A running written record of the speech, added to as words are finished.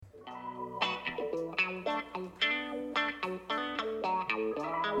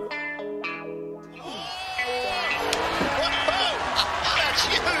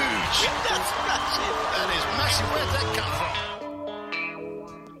That is massive. Where'd that come from?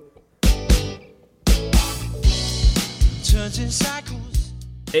 Turns in cycles.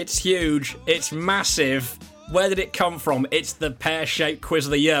 It's huge. It's massive. Where did it come from? It's the pear-shaped quiz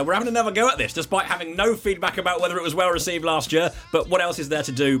of the year. We're having another go at this, despite having no feedback about whether it was well received last year. But what else is there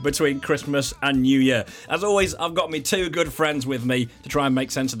to do between Christmas and New Year? As always, I've got me two good friends with me to try and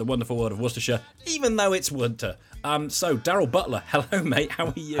make sense of the wonderful world of Worcestershire, even though it's winter. So, Daryl Butler, hello, mate. How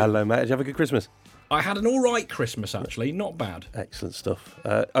are you? Hello, mate. Did you have a good Christmas? I had an all right Christmas, actually. Not bad. Excellent stuff.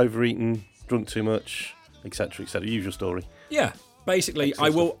 Overeaten, drunk too much, etc., etc. Usual story. Yeah. Basically, I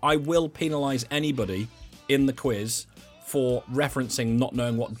will penalise anybody in the quiz for referencing not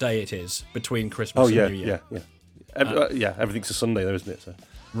knowing what day it is between Christmas and New Year. Everything's a Sunday though, isn't it? So.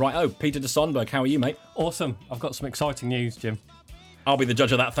 Right, Peter de Sonberg, how are you, mate? Awesome. I've got some exciting news, Jim. I'll be the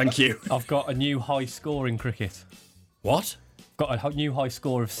judge of that, thank you. I've got a new high score in cricket. What? Got a new high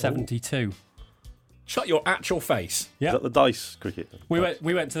score of 72. Shut your actual face. Yeah. Is that the dice cricket? We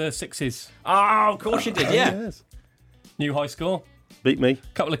went to the sixes. Oh, of course you did, yeah. Yes. New high score. Beat me.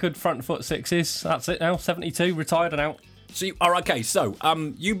 Couple of good front foot sixes. That's it now. 72, retired and out. So,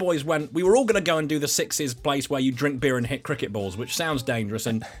 you boys went. We were all going to go and do the sixes place where you drink beer and hit cricket balls, which sounds dangerous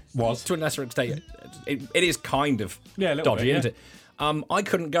and Was to a lesser extent. It is kind of a little dodgy, bit, isn't it? I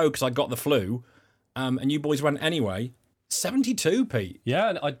couldn't go because I got the flu, and you boys went anyway. 72, Pete. Yeah,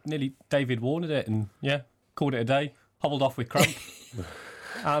 and I nearly David Warnered it and called it a day. Hobbled off with cramp.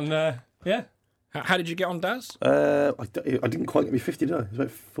 And How did you get on, Daz? I didn't quite get me 50, did I? It was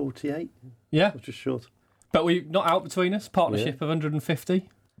about 48. Yeah. I was just short. But we not out between us. Partnership of 150.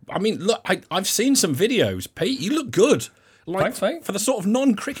 I mean, look, I've seen some videos, Pete. You look good. Thanks, mate. For the sort of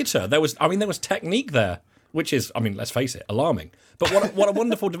non-cricketer, there was technique there, which is, let's face it, alarming. But what a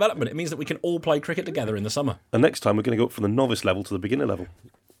wonderful development. It means that we can all play cricket together in the summer. And next time we're going to go up from the novice level to the beginner level.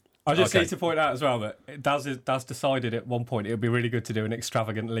 I just need to point out as well that Daz decided at one point it would be really good to do an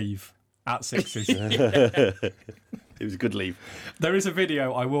extravagant leave at sixes. It was a good leave. There is a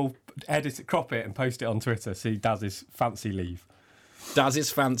video. I will crop it and post it on Twitter. See Daz's fancy leave.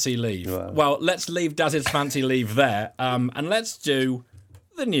 Daz's fancy leave. Wow. Well, let's leave Daz's fancy leave there, and let's do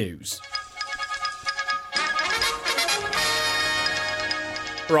the news.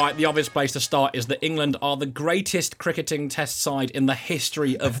 Right, the obvious place to start is that England are the greatest cricketing test side in the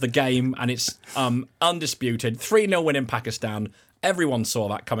history of the game, and it's undisputed. 3-0 win in Pakistan. Everyone saw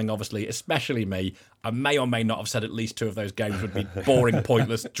that coming, obviously, especially me. I may or may not have said at least two of those games would be boring,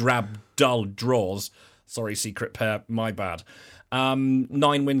 pointless, drab, dull draws. Sorry, secret pair, my bad. 9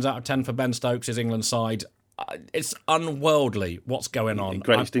 wins out of 10 for Ben Stokes' England side. It's unworldly what's going on.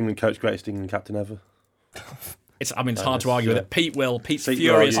 Greatest England coach, greatest England captain ever. It's hard to argue with it. Pete's Pete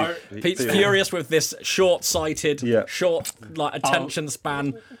furious. will Pete's furious with this short-sighted, short attention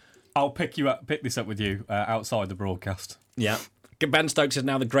span. I'll pick this up with you outside the broadcast. Yeah. Ben Stokes is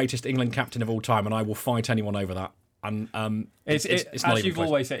now the greatest England captain of all time, and I will fight anyone over that. And it's not as even you've close.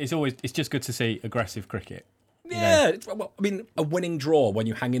 always said, it's just good to see aggressive cricket. Yeah, a winning draw when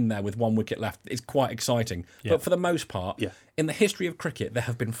you hang in there with 1 wicket left is quite exciting. Yeah. But for the most part, in the history of cricket, there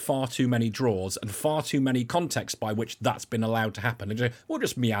have been far too many draws and far too many contexts by which that's been allowed to happen. And we'll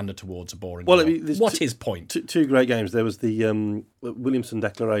just meander towards a boring draw. What is point? Two great games. There was the Williamson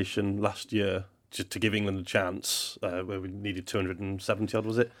Declaration last year, just to give England a chance, where we needed 270 odd,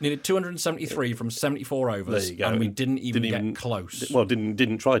 was it? Needed 273 from 74 overs, there you go. and we didn't even get close. Well,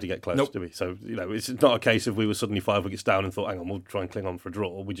 didn't try to get close, nope. did we? So, it's not a case of we were suddenly 5 wickets down and thought, hang on, we'll try and cling on for a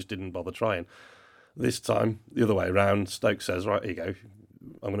draw. We just didn't bother trying. This time, the other way around, Stokes says, right, here you go.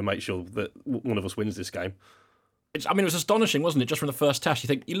 I'm going to make sure that one of us wins this game. It was astonishing, wasn't it? Just from the first test,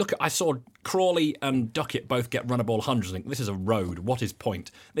 I saw Crawley and Duckett both get runnable hundreds. I think this is a road. What is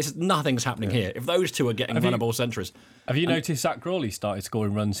point? Nothing's happening here. If those two are getting runnable centuries, have you noticed Zach Crawley started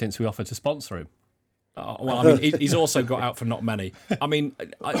scoring runs since we offered to sponsor him? He's also got out for not many.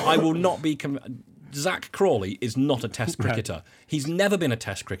 I will not be. Zach Crawley is not a Test cricketer. He's never been a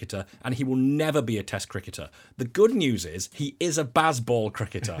Test cricketer, and he will never be a Test cricketer. The good news is he is a baseball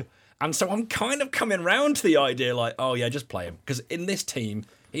cricketer. And so I'm kind of coming round to the idea just play him. Because in this team,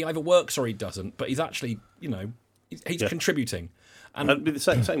 he either works or he doesn't, but he's actually, he's contributing. And the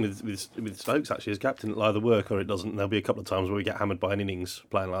same with Stokes, actually, as captain. It'll either work or it doesn't. There'll be a couple of times where we get hammered by an innings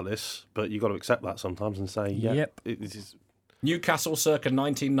playing like this, but you've got to accept that sometimes and say, this is... Newcastle circa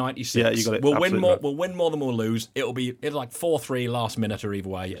 1996. Yeah, you got it. We'll win more. Right. We'll win more than we'll lose. It'll like 4-3 last minute or either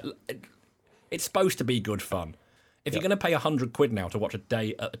way. It's supposed to be good fun. If you're going to pay £100 now to watch a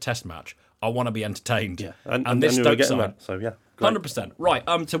day at a Test match, I want to be entertained. Yeah, and this Stoke side, that, so yeah, 100%. Right.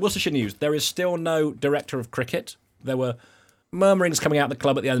 To Worcestershire news, there is still no director of cricket. There were murmurings coming out of the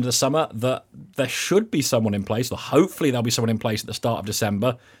club at the end of the summer that there should be someone in place, or hopefully there'll be someone in place at the start of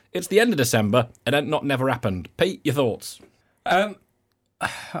December. It's the end of December, and it never happened. Pete, your thoughts?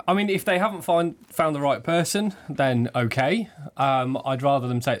 I mean, if they haven't found the right person, then okay. I'd rather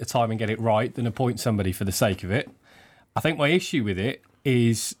them take the time and get it right than appoint somebody for the sake of it. I think my issue with it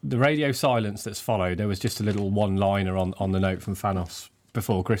is the radio silence that's followed. There was just a little one-liner on the note from Thanos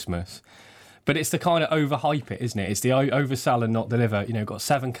before Christmas. But it's the kind of overhype it, isn't it? It's the oversell and not deliver. You know, got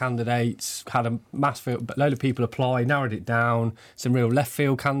 7 candidates, had a load of people apply, narrowed it down, some real left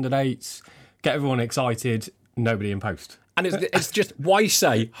field candidates, get everyone excited, nobody in post. And it's just, why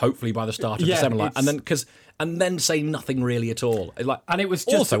say hopefully by the start of December, and then say nothing really at all. And it was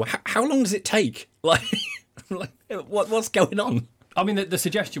just also how long does it take? What's going on? I mean, the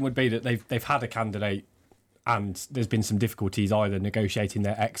suggestion would be that they've had a candidate and there's been some difficulties either negotiating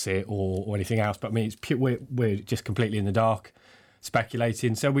their exit or anything else. But I mean, we're just completely in the dark,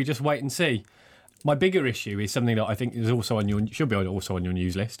 speculating. So we just wait and see. My bigger issue is something that I think is also should be also on your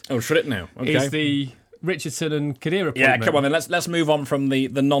news list. Oh, should it now? Okay. Is the Richardson and Kadir appointment. Yeah, come on then. Let's move on from the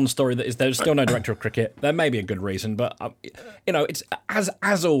non-story that is there's still no director of cricket. There may be a good reason, but it's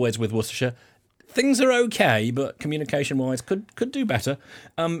as always with Worcestershire, things are okay, but communication-wise could do better.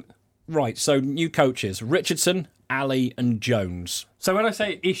 Right, so new coaches, Richardson, Ali and Jones. So when I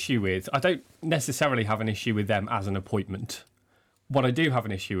say issue with, I don't necessarily have an issue with them as an appointment. What I do have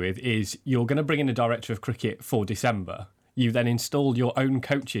an issue with is you're going to bring in a director of cricket for December. You then install your own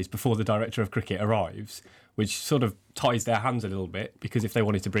coaches before the director of cricket arrives, which sort of ties their hands a little bit because if they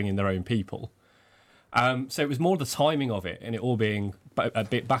wanted to bring in their own people. So it was more the timing of it and it all being a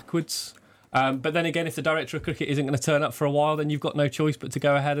bit backwards. But then again, if the director of cricket isn't going to turn up for a while, then you've got no choice but to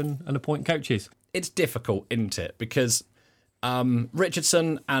go ahead and appoint coaches. It's difficult, isn't it? Because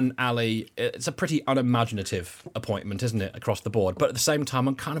Richardson and Ali, it's a pretty unimaginative appointment, isn't it, across the board? But at the same time,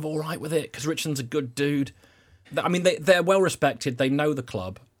 I'm kind of all right with it because Richardson's a good dude. I mean, they're well respected. They know the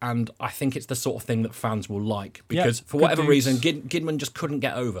club, and I think it's the sort of thing that fans will like because for whatever reason, Gidman just couldn't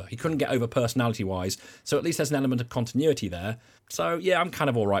get over. He couldn't get over personality-wise. So at least there's an element of continuity there. So yeah, I'm kind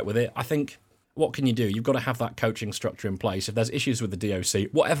of all right with it. I think what can you do? You've got to have that coaching structure in place. If there's issues with the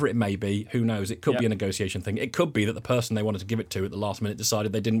DOC, whatever it may be, who knows? It could be a negotiation thing. It could be that the person they wanted to give it to at the last minute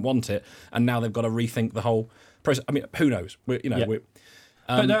decided they didn't want it, and now they've got to rethink the whole process. I mean, who knows?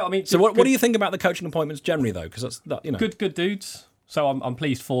 But no, I mean, so what do you think about the coaching appointments generally, though? Because that's good dudes. So I'm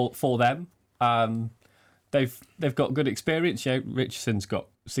pleased for them. They've got good experience. Yeah, Richardson's got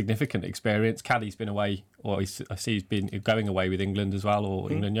significant experience. Caddy's been away, or I see he's been going away with England as well, or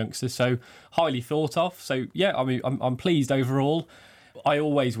England youngsters. So highly thought of. So yeah, I mean, I'm pleased overall. I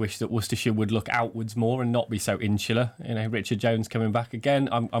always wish that Worcestershire would look outwards more and not be so insular. You know, Richard Jones coming back again.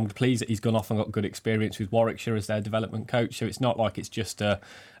 I'm pleased that he's gone off and got good experience with Warwickshire as their development coach. So it's not like it's just a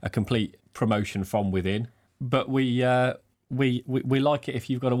complete promotion from within. But we like it if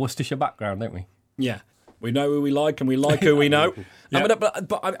you've got a Worcestershire background, don't we? Yeah, we know who we like and we like who we know.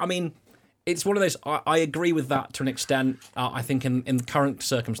 But I mean, it's one of those. I agree with that to an extent. I think in the current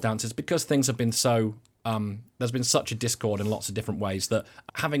circumstances, because things have been so. There's been such a discord in lots of different ways that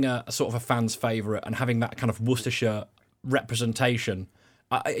having a sort of a fan's favourite and having that kind of Worcestershire representation,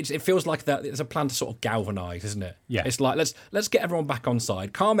 it feels like that it's a plan to sort of galvanise, isn't it? Yeah. It's like let's get everyone back on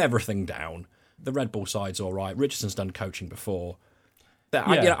side, calm everything down. The Red Bull side's all right. Richardson's done coaching before.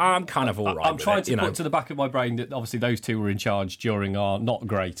 I'm kind of all right. I'm trying to put to the back of my brain that obviously those two were in charge during our not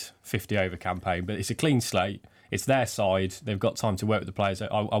great 50 over campaign, but it's a clean slate. It's their side. They've got time to work with the players.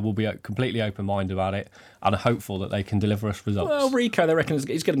 I will be completely open-minded about it and hopeful that they can deliver us results. Well, Rico, they reckon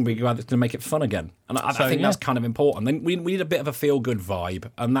he's going to be glad to make it fun again. And I think that's kind of important. Then we need a bit of a feel-good vibe,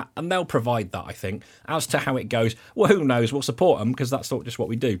 and they'll provide that, I think. As to how it goes, well, who knows? We'll support them because that's just what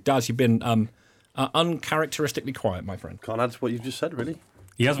we do. Daz, you've been uncharacteristically quiet, my friend. Can't add to what you've just said, really.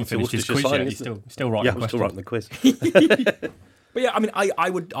 He hasn't finished his quiz yet. He's still writing the question. I'm still writing the quiz. But yeah, I mean,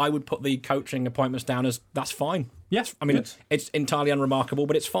 I would put the coaching appointments down as that's fine. Yes, I mean, it's entirely unremarkable,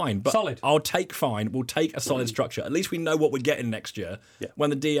 but it's fine. But solid. I'll take fine. We'll take a solid structure. At least we know what we're getting next year. Yeah. When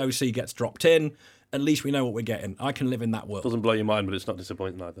the DOC gets dropped in, at least we know what we're getting. I can live in that world. Doesn't blow your mind, but it's not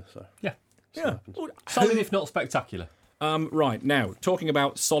disappointing either. So yeah. Well, solid if not spectacular. Right, now, talking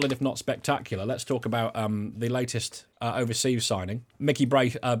about solid if not spectacular, let's talk about the latest overseas signing, Mickey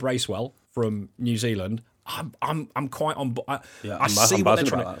Bracewell from New Zealand. I'm quite on board. I see what they're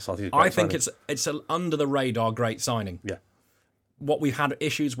trying to. I think it's an under the radar great signing. Yeah. What we've had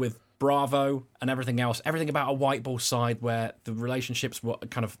issues with Bravo and everything else, everything about a white ball side where the relationships were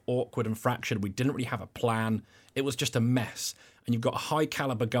kind of awkward and fractured. We didn't really have a plan. It was just a mess. And you've got a high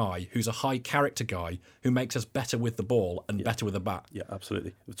caliber guy who's a high character guy who makes us better with the ball and better with the bat. Yeah,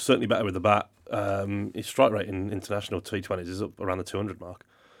 absolutely. It's certainly better with the bat. His strike rate in international T20s is up around the 200 mark.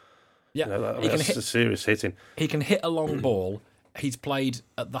 Yeah, That's a serious hitting. He can hit a long ball. He's played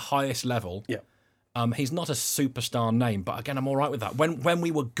at the highest level. Yeah. He's not a superstar name, but again, I'm all right with that. When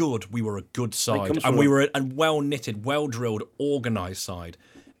we were good, we were a good side, comes and from we were a well knitted, well drilled, organised side.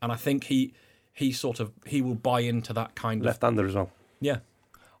 And I think he will buy into that kind of Left-hander as well. Yeah.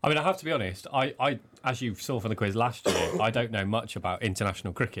 I mean, I have to be honest. I as you saw from the quiz last year, I don't know much about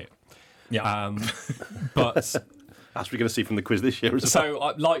international cricket. Yeah. But As we're going to see from the quiz this year as well.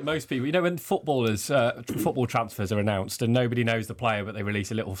 so, like most people, when football transfers are announced and nobody knows the player, but they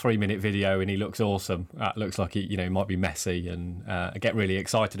release a little 3-minute video and he looks awesome. That looks like he, might be Messi, and I get really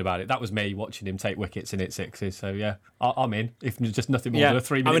excited about it. That was me watching him take wickets and hit sixes. So yeah, I'm in. If just nothing more than a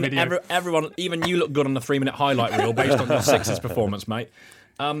 3-minute video. Everyone, even you look good on the 3-minute highlight reel based on your sixes performance, mate.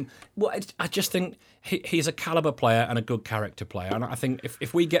 I just think he's a calibre player and a good character player. And I think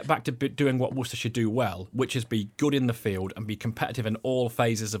if we get back to doing what Worcestershire do well, which is be good in the field and be competitive in all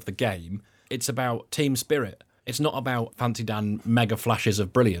phases of the game, it's about team spirit. It's not about fancy Dan mega flashes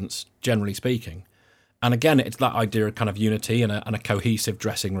of brilliance, generally speaking. And again, it's that idea of kind of unity and a cohesive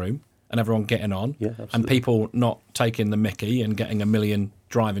dressing room and everyone getting on. Yeah, absolutely. And people not taking the mickey and getting 1 million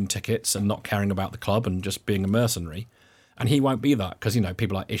driving tickets and not caring about the club and just being a mercenary. And he won't be that because,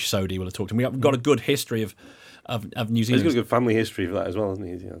 people like Ish Sodhi will have talked to him. We've got a good history of New Zealand. He's got a good family history for that as well, hasn't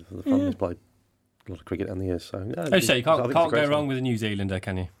he? The family's played a lot of cricket in the years. So, You can't go wrong with a New Zealander,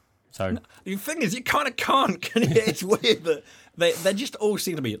 can you? So the thing is, you kind of can't, can you? It's weird that they just all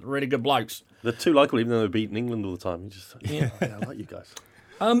seem to be really good blokes. They're too likeable, even though they're beating England all the time. You just, I like you guys.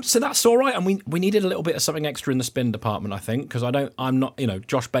 So that's all right, and we needed a little bit of something extra in the spin department, I think, because I'm not,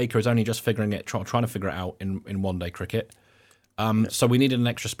 Josh Baker is only just trying to figure it out in one day cricket. So we needed an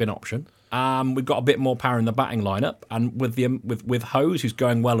extra spin option. We've got a bit more power in the batting lineup, and with Hose, who's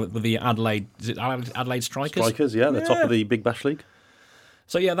going well with the Adelaide Strikers. Strikers, yeah, they're top of the Big Bash League.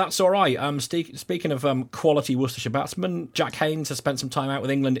 So yeah, that's all right. Speaking of quality Worcestershire batsmen, Jack Haynes has spent some time out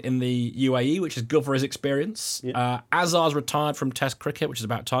with England in the UAE, which is good for his experience. Yeah. Azar's retired from Test cricket, which is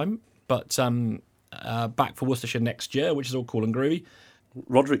about time, but back for Worcestershire next year, which is all cool and groovy.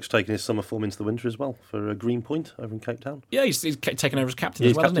 Roderick's taken his summer form into the winter as well for Green Point over in Cape Town. Yeah, he's taken over as captain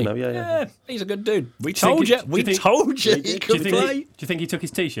as well, captain hasn't he? now, yeah. He's a good dude. We told you he could play. Do you think he took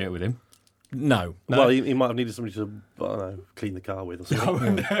his T-shirt with him? No. Well, he might have needed somebody to, I don't know, clean the car with or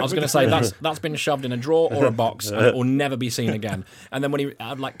something. I was going to say that's been shoved in a drawer or a box and it will never be seen again. And then when he,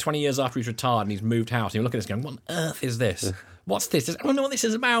 20 years after he's retired and he's moved house, and you look at this going, what on earth is this? What's this? I don't know what this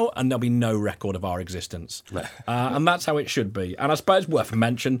is about. And there'll be no record of our existence. And that's how it should be. And I suppose worth a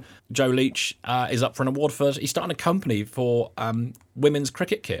mention, Joe Leach is up for an award for, he's starting a company for women's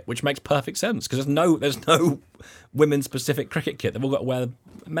cricket kit, which makes perfect sense because there's no women's specific cricket kit. They've all got to wear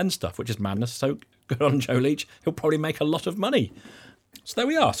men's stuff, which is madness. So good on Joe Leach. He'll probably make a lot of money. So there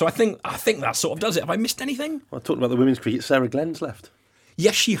we are. So I think that sort of does it. Have I missed anything? Well, talking about the women's cricket, Sarah Glenn's left.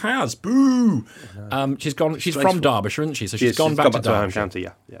 Yes, she has. Boo! She's gone. She's from Derbyshire, isn't she? So she's gone back to her home Derbyshire. county.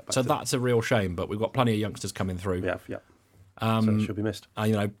 Yeah. So that's a real shame. But we've got plenty of youngsters coming through. Yeah. So she'll be missed.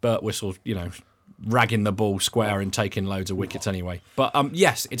 Bert Whistle, ragging the ball square and taking loads of wickets anyway. But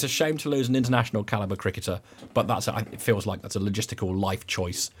yes, it's a shame to lose an international caliber cricketer. But it feels like that's a logistical life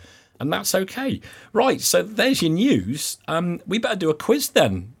choice, and that's okay. Right. So there's your news. We better do a quiz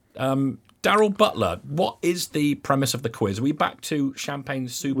then. Daryl Butler, what is the premise of the quiz? Are we back to Champagne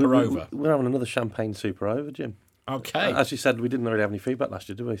Superover? We're having another Champagne Superover, Jim. Okay. As you said, we didn't really have any feedback last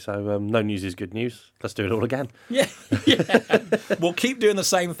year, did we? So no news is good news. Let's do it all again. Yeah. We'll keep doing the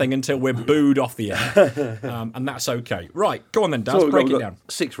same thing until we're booed off the air. And that's okay. Right, go on then, Daz, break it down.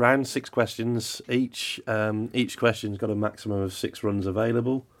 6 rounds, 6 questions each. Each question's got a maximum of 6 runs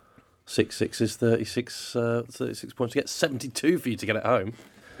available. 6 sixes, 36 points to get, 72 for you to get at home.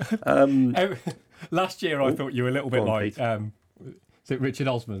 Last year I thought you were a little bit like is it Richard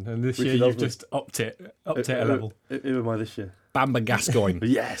Osman, and this year you've just upped it a level. Who am I this year? Bamba Gascoigne.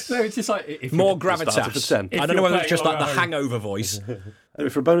 Yes. No, it's just like if more you gravitas. I don't know whether it's just like the hangover voice.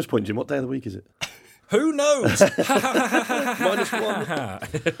 For a bonus point, Jim, what day of the week is it? Who knows?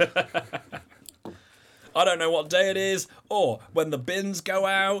 -1. I don't know what day it is, or when the bins go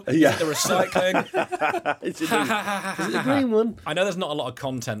out, Yeah. the recycling. Is it the green one? I know there's not a lot of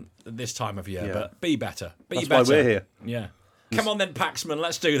content this time of year, but be better. That's better. why we're here. Yeah. Come on then, Paxman,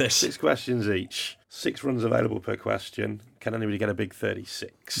 let's do this. 6 questions each. 6 runs available per question. Can anybody get a big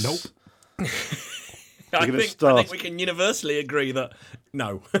 36? Nope. I gonna think start. we can universally agree that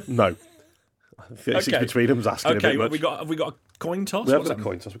no. No. 36 Okay. between them's asking a Okay, bit much. have we got a coin toss? We have What's got a that?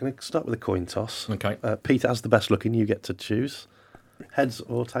 coin toss. We're going to start with a coin toss. Okay. Peter, as the best looking, you get to choose heads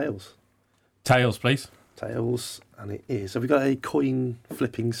or tails. Tails, please. Tails, and it is. Have we got a coin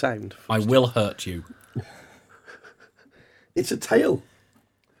flipping sound? I will hurt you. It's a tail.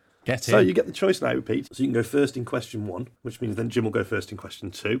 Get So in. you get the choice now, Pete. So you can go first in question 1, which means then Jim will go first in question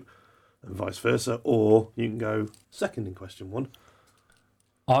 2, and vice versa, or you can go second in question 1.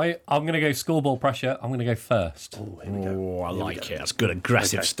 I'm going to go schoolball pressure. I'm going to go first. Oh, here we go. Oh, I Here we like go. it. That's good,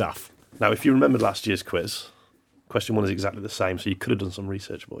 aggressive Okay. stuff. Now, if you remembered last year's quiz, question 1 is exactly the same, so you could have done some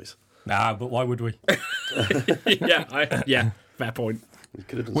research, boys. Nah, but why would we? yeah, fair point. You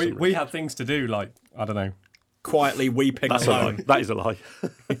could have done we some we had things to do, like, I don't know. Quietly weeping That's a lie. alone. That is a lie.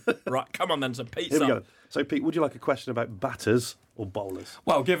 Right, come on then. So Pete's Here we up. go. So, Pete, would you like a question about batters or bowlers?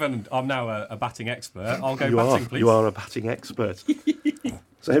 Well, given I'm now a batting expert, I'll go You batting, are. please. You are a batting expert.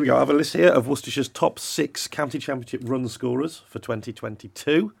 So here we go. I have a list here of Worcestershire top 6 county championship run scorers for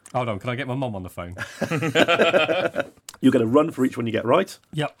 2022. Hold on, can I get my mum on the phone? You'll get a run for each one you get right.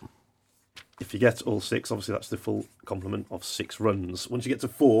 Yep. If you get all 6, obviously that's the full complement of 6 runs. Once you get to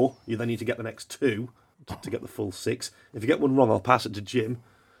 4, you then need to get the next 2 to get the full 6. If you get one wrong, I'll pass it to Jim,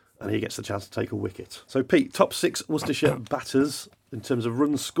 and he gets the chance to take a wicket. So, Pete, top 6 Worcestershire batters in terms of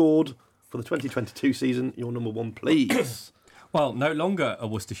runs scored for the 2022 season. Your number 1, please. Well, no longer a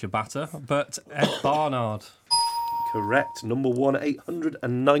Worcestershire batter, but Ed Barnard. Correct. Number 1,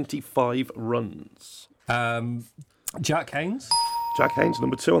 895 runs. Jack Haynes. Jack Haynes,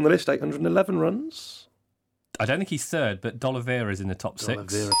 number 2 on the list, 811 runs. I don't think he's third, but D'Oliveira's in the top 6.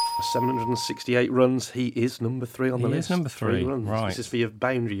 Oliveira, 768 runs. He is number 3 on the He list. is number 3, runs. right. This is for your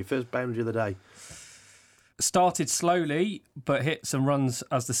boundary, your first boundary of the day. Started slowly, but hit some runs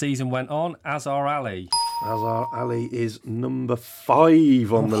as the season went on. Azhar Ali. Azhar Ali is number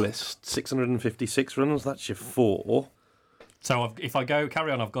 5 on the list, 656 runs. That's your 4. So if I go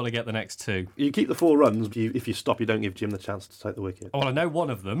carry on, I've got to get the next 2. You keep the 4 runs. If you stop, you don't give Jim the chance to take the wicket. Well, I know one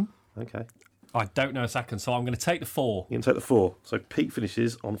of them. Okay. I don't know a second, so I'm going to take the 4. You can take the 4. So Pete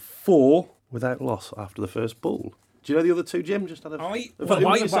finishes on 4 without loss after the first ball. Do you know the other 2, Jim? Just had a. I- In fact, well,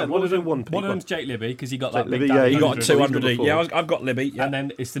 what I- was it? What was it? 1, Pete? One of them's Jake Libby, because he got that Jake big Libby, damn yeah, he You got 100. 200. He's number Yeah, 4. I've got Libby. Yeah. And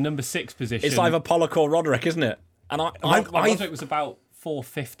then it's the number 6 position. It's either Pollock or Roderick, isn't it? And Roderick was about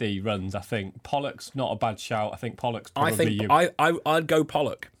 450 runs, I think. Pollock's not a bad shout. I think Pollock's I probably think you. I'd go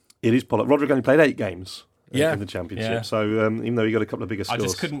Pollock. It is Pollock. Roderick only played 8 games Yeah. in the championship. Yeah. So even though he got a couple of bigger I scores,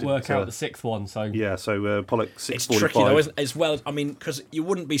 just couldn't work out the 6th one, so... Yeah, so Pollock It's 645. tricky though, isn't it? As well. I mean, because you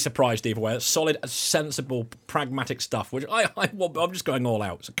wouldn't be surprised either way. Solid, sensible, pragmatic stuff. Which I'm just going all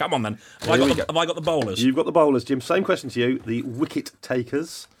out. So come on then. Have I got the bowlers? You've got the bowlers, Jim. Same question to you. The wicket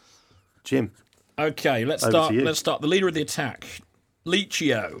takers, Jim. Okay, let's Over start. to you. Let's start. The leader of the attack,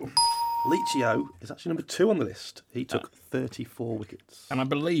 Lichio, Lichio is actually number 2 on the list. He took 34 wickets. and I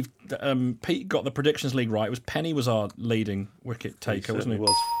believe that, Pete got the predictions league right. It was Penny was our leading wicket taker, wasn't Certainly he?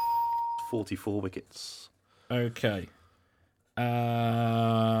 was 44 wickets. Okay.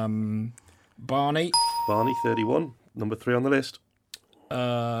 Barney. Barney 31, number 3 on the list.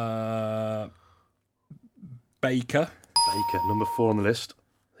 Baker. Baker, number 4 on the list.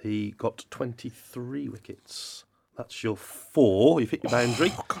 He got 23 wickets. That's your 4. You've hit your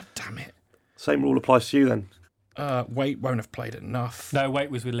boundary. Oh, God damn it. Same rule applies to you then. Wait, won't have played enough. No, Wait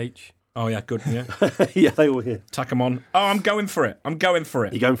was with Leach. Oh, yeah, good. Yeah. Yeah, they were here. Tack him on. Oh, I'm going for it. You're going for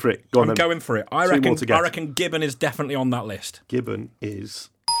it. Go on I'm then. going for it. I 2 more to get. reckon Gibbon is definitely on that list. Gibbon is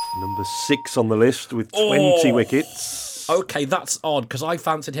number 6 on the list with 20 wickets. Okay, that's odd because I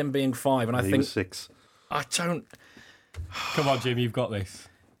fancied him being 5, and I He think was 6. I don't. Come on, Jim, you've got this.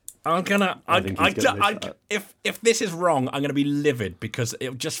 I'm gonna. think he's gonna miss that. If this is wrong, I'm gonna be livid because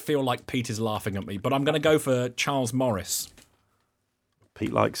it'll just feel like Pete is laughing at me. But I'm gonna go for Charles Morris.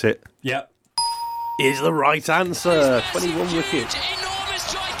 Pete likes it. Yep. Is the right answer. 21 wickets.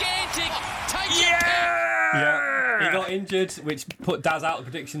 Enormous, gigantic. Takes Yeah. He got injured, which put Daz out of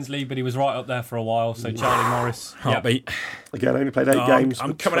the predictions league, but he was right up there for a while. So Charlie Morris. Yep. Heartbeat. Again, only played 8 Oh, games. I'm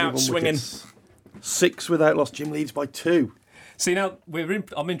with coming out 21 swinging. wickets. 6 without loss. Jim leads by 2. See, now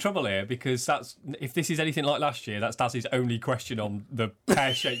I'm in trouble here because if this is anything like last year, that's Daz's only question on the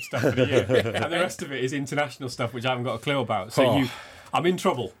pear-shaped stuff of the year, and the rest of it is international stuff which I haven't got a clue about. So I'm in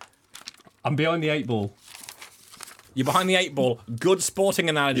trouble. I'm behind the 8 ball. You're behind the 8 ball. Good sporting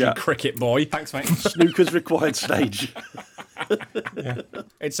analogy, Yeah. cricket boy. Thanks, mate. Snooker's required stage.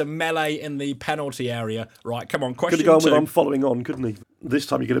 It's a melee in the penalty area. Right, come on. Could Question have gone 2. with I'm following on, couldn't he? This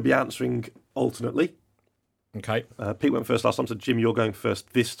time you're going to be answering alternately. Okay. Pete went first last time, so Jim, you're going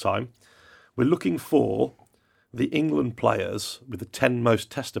first this time. We're looking for the England players with the 10 most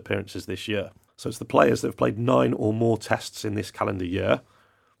test appearances this year. So it's the players that have played 9 or more tests in this calendar year.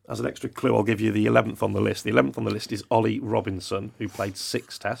 As an extra clue, I'll give you the 11th on the list. The 11th on the list is Ollie Robinson, who played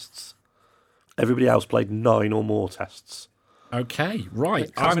 6 tests. Everybody else played 9 or more tests. Okay,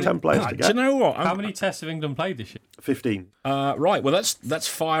 right. That's 10 players to get. Do you know what? How many tests have England played this year? 15. Right, well, let's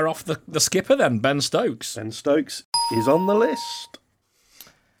fire off the skipper then, Ben Stokes. Ben Stokes is on the list.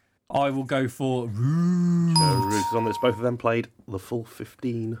 I will go for Joe Root is on the list. Both of them played the full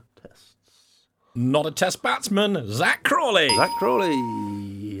 15 tests. Not a test batsman, Zach Crawley. Zach Crawley.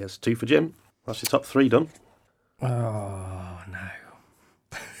 Yes, 2 for Jim. That's your top 3 done. Oh,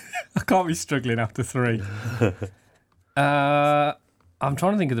 no. I can't be struggling after 3. I'm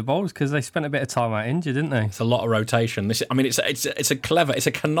trying to think of the bowlers because they spent a bit of time out injured, didn't they? It's a lot of rotation. It's a clever, it's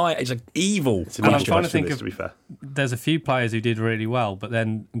a connive, it's an evil. It's an I'm easy trying to question, think to be fair. There's a few players who did really well, but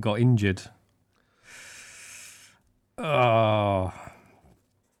then got injured. Oh,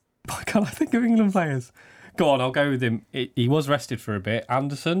 why can't I think of England players? Go on, I'll go with him. He was rested for a bit.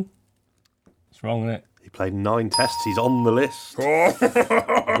 Anderson. What's wrong with it? He played 9 tests. He's on the list.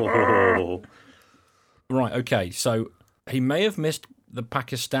 Oh. Right, okay, so he may have missed the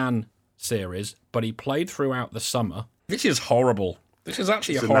Pakistan series, but he played throughout the summer. This is horrible. This is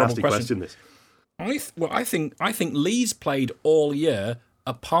actually It's a a horrible nasty question, this. I think Lee's played all year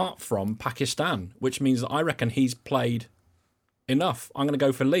apart from Pakistan, which means that I reckon he's played enough. I'm going to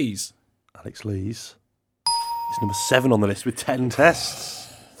go for Lee's. Alex Lees is number 7 on the list with 10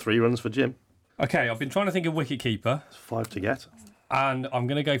 tests. 3 runs for Jim. Okay, I've been trying to think of wicketkeeper, It's 5 to get. and I'm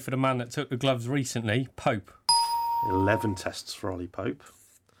going to go for the man that took the gloves recently, Pope. 11 tests for Ollie Pope.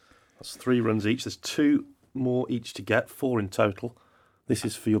 That's 3 runs each. There's 2 more each to get, 4 in total. This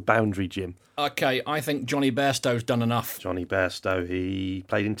is for your boundary, Jim. Okay, I think Johnny Bairstow's done enough. Johnny Bairstow, he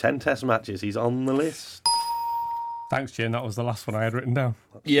played in 10 test matches. He's on the list. Thanks, Jim. That was the last one I had written down.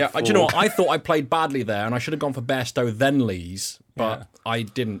 Yeah, do you know what? I thought I played badly there, and I should have gone for Bairstow then Lees, but I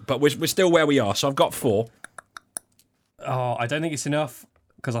didn't. But we're still where we are, so I've got 4. Oh, I don't think it's enough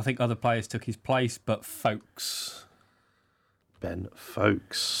because I think other players took his place, but Folkes. Ben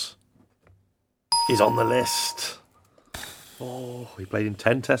Folkes is on the list. Oh, he played in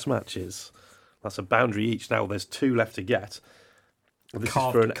 10 test matches. That's a boundary each now. There's 2 left to get. This is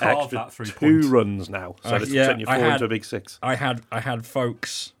for an extra 2 runs now. So this will turn your 4 into a big 6. I had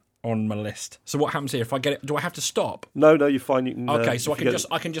Folkes on my list. So what happens here? If I get it, do I have to stop? No, you're fine. You can, Okay, so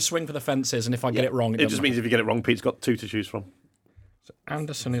I can just swing for the fences, and if I get it wrong, it just means if you get it wrong, Pete's got 2 to choose from. So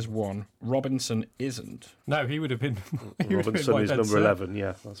Anderson is 1. Robinson isn't. No, he would have been. Robinson is number 11.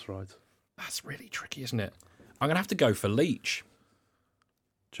 Yeah, that's right. That's really tricky, isn't it? I'm gonna have to go for Leach.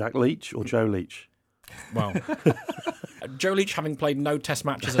 Jack Leach or Joe Leach? Well, Joe Leach having played no test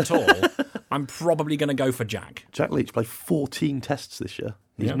matches at all, I'm probably going to go for Jack. Jack Leach played 14 tests this year.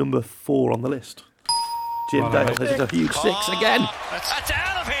 He's number 4 on the list. Jim Dale, this is a huge 6 again. That's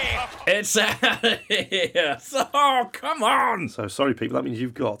out of here. It's out of here. Oh, come on. So sorry, people. That means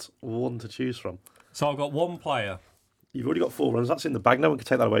you've got 1 to choose from. So I've got 1 player. You've already got 4 runs. That's in the bag. No one can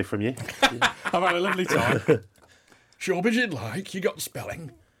take that away from you. I've had a lovely time. Sure as you'd like. You got the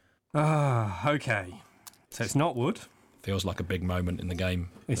spelling. Okay. So it's not Wood. Feels like a big moment in the game.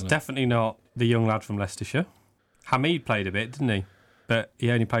 It's definitely not the young lad from Leicestershire. Hamid played a bit, didn't he? But he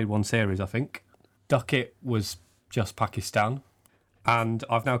only played 1 series, I think. Duckett was just Pakistan. And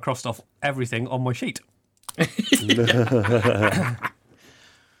I've now crossed off everything on my sheet. It's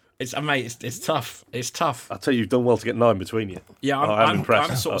tough. It's tough. I'll tell you, you've done well to get 9 between you. Yeah, I'm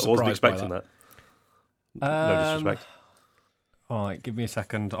impressed. I'm sort of I wasn't surprised by expecting that. Um, No disrespect. All right, give me a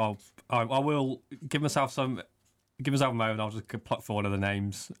second. I will give myself a moment. I'll just plot for one of the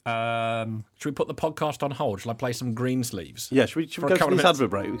names. Should we put the podcast on hold? Shall I play some Greensleeves? Yeah, should we For a go to couple this of advert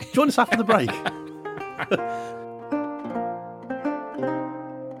break? Join us after the break.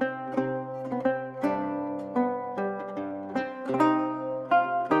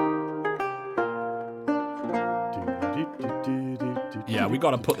 Yeah, we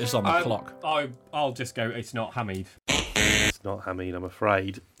got to put this on the clock. I'll just go. It's not Hamid. It's not Hamid, I'm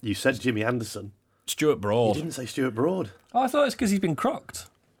afraid. You said Jimmy Anderson. Stuart You Broad. didn't say Stuart Broad. Oh, I thought it's because he's been crocked.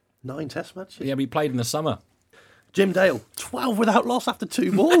 9 test matches. Yeah, we played in the summer. Jim Dale, 12 without loss after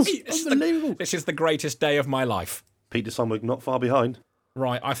 2 balls. Unbelievable. This is the greatest day of my life. Peter Sonberg not far behind.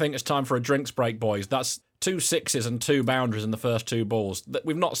 Right, I think it's time for a drinks break, boys. That's 2 6s and 2 boundaries in the first 2 balls.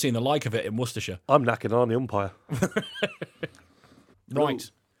 We've not seen the like of it in Worcestershire. I'm knackered on the umpire.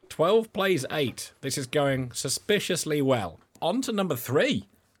 Right, 12 plays 8. This is going suspiciously well. On to number 3.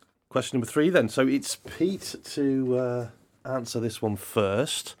 Question number 3 then. So it's Pete to answer this one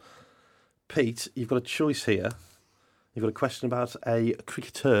first. Pete, you've got a choice here. You've got a question about a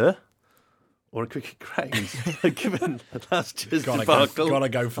cricketer or a cricket ground. Given last year's debacle gotta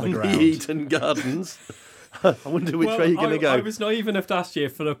go for the on ground. Eton Gardens. I wonder which way you're going to go. I was naive enough last year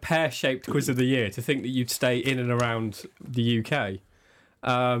for the pear-shaped quiz of the year to think that you'd stay in and around the UK.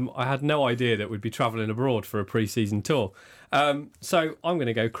 I had no idea that we'd be travelling abroad for a pre-season tour. So I'm going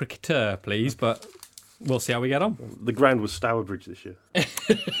to go cricketer, please, but we'll see how we get on. The ground was Stourbridge this year.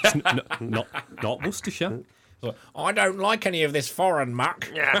 Not Worcestershire. I don't like any of this foreign muck.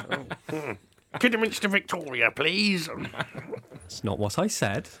 Yeah. Kidderminster Victoria, please. It's not what I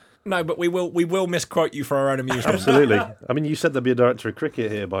said. No, but we will misquote you for our own amusement. Absolutely. I mean, you said there'd be a director of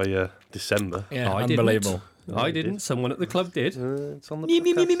cricket here by December. Yeah, I unbelievable. I didn't. Someone at the club did. It's on the Mew,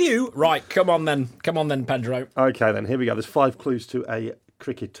 mew, mew, mew, mew. Right, come on then, Pedro. Okay, then, here we go. There's 5 clues to a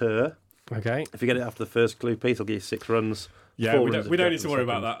cricketer. Okay. If you get it after the first clue, Pete, I'll give you 6 runs. Yeah, 4 we runs don't if you need get to the worry second.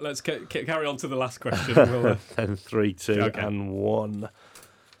 about that. Let's carry on to the last question. We'll, Then 3, 2, Okay. and 1.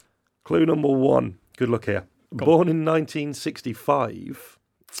 Clue number 1. Good luck here. Born in 1965,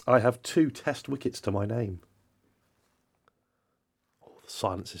 I have 2 test wickets to my name. Oh, the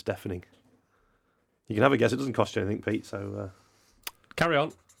silence is deafening. You can have a guess. It doesn't cost you anything, Pete, so... carry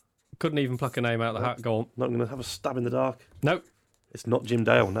on. Couldn't even pluck a name out of the hat. Go on. not going to have a stab in the dark. No. It's not Jim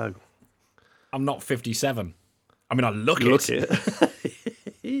Dale, no. I'm not 57. I mean, I look it.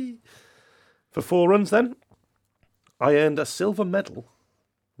 For 4 runs, then, I earned a silver medal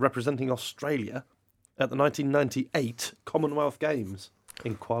representing Australia at the 1998 Commonwealth Games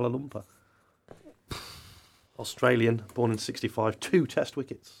in Kuala Lumpur. Australian, born in 65, 2 test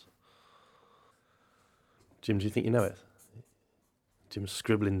wickets. Jim, do you think you know it? Jim's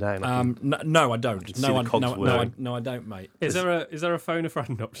scribbling down. No, I don't. can see the cogs whirring. No, I don't, mate. Is there a phone a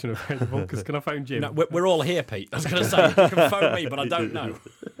friend option available? Because can I phone Jim? No, we're all here, Pete. I was going to say, you can phone me, but I don't know.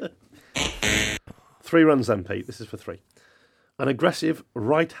 3 runs then, Pete. This is for 3. An aggressive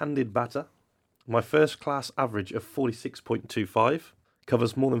right-handed batter. My first class average of 46.25.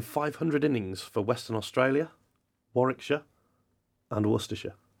 Covers more than 500 innings for Western Australia, Warwickshire and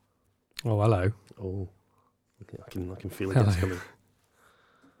Worcestershire. Oh, hello. Oh, I can feel it it's coming.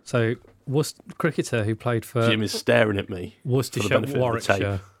 So, cricketer who played for Jim is staring at me for the Worcestershire, benefit of the Warwickshire.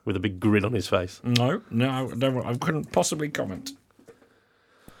 tape, with a big grin on his face. No, I couldn't possibly comment.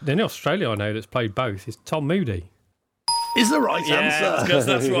 The only Australia I know that's played both is Tom Moody. Is the right answer. because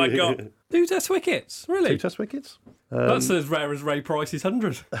that's what I got. 2 test wickets, 2 really? test wickets. That's as rare as Ray Price's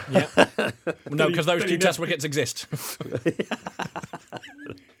 100. No, because those 2 test wickets exist.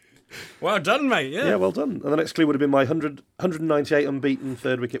 Well done, mate. Yeah, well done. And the next clue would have been my 198 unbeaten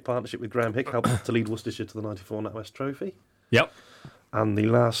 3rd wicket partnership with Graham Hick, helped to lead Worcestershire to the 94 NatWest Trophy. Yep. And the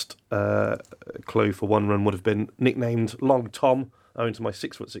last clue for 1 run would have been nicknamed Long Tom, owing to my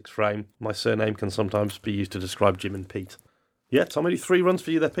 6'6" frame. My surname can sometimes be used to describe Jim and Pete. Yeah, Tom, only 3 runs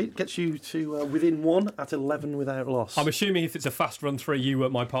for you there, Pete. Gets you to within 1 at 11 without loss. I'm assuming if it's a fast run 3, you were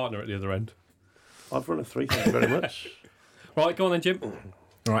my partner at the other end. I've run a 3, thank you very much. Right, go on then, Jim.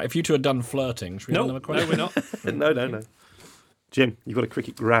 All right, if you 2 are done flirting, should we have another question? No, we're not. No. Jim, you've got a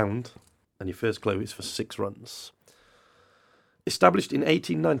cricket ground, and your first clue is for 6 runs. Established in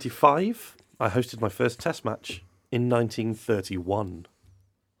 1895, I hosted my first test match in 1931.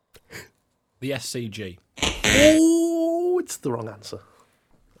 The SCG. Oh, it's the wrong answer.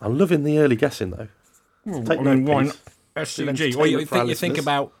 I'm loving the early guessing, though. Take note, please. SCG. Well, you for our think listeners.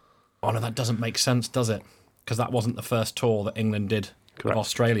 about... Oh, no, that doesn't make sense, does it? Because that wasn't the first tour that England did Correct. of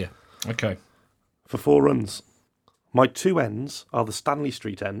Australia. Okay. For 4 runs. My 2 ends are the Stanley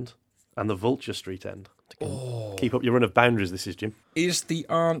Street end and the Vulture Street end. Keep up your run of boundaries, this is, Jim. Is the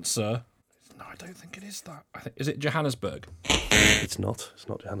answer... No, I don't think it is that. Is it Johannesburg? It's not. It's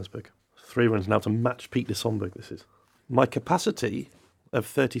not Johannesburg. 3 runs now to match Pete de Somburg, this is. My capacity of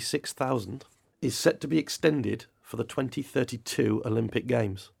 36,000 is set to be extended for the 2032 Olympic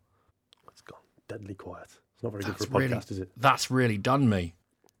Games. It's gone deadly quiet. It's not very good for a podcast, is it? That's really done me.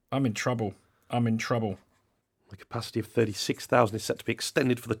 I'm in trouble. My capacity of 36,000 is set to be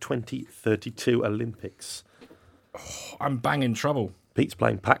extended for the 2032 Olympics. I'm banging trouble. Pete's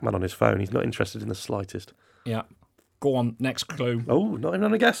playing Pac-Man on his phone. He's not interested in the slightest. Yeah. Go on, next clue. Oh, not even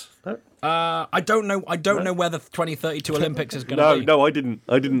on a guess. No, I don't know where the 2032 Olympics is going to be. no, I didn't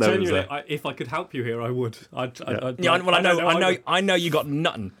know it was Genuinely, there. if I could help you here, I would. I know you got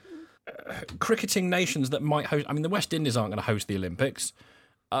nothing. Cricketing nations that might host... I mean, the West Indies aren't going to host the Olympics.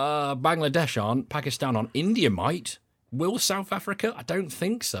 Bangladesh aren't. Pakistan aren't. India might. Will South Africa? I don't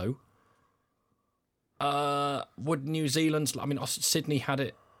think so. Would New Zealand... I mean, Sydney had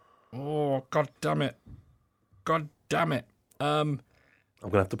it Oh, god damn it. God damn it. I'm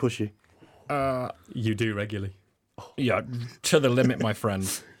going to have to push you. You do regularly. Yeah, to the limit, my friend.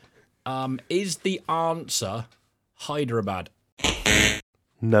 Is the answer Hyderabad?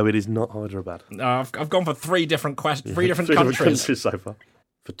 No, it is not Hyderabad. I've gone for three different countries. Three different countries so far.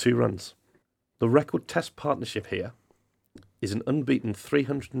 For 2 runs. The record test partnership here is an unbeaten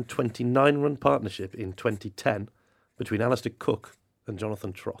 329-run partnership in 2010 between Alistair Cook and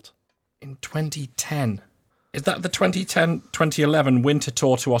Jonathan Trott. In 2010. Is that the 2010-2011 winter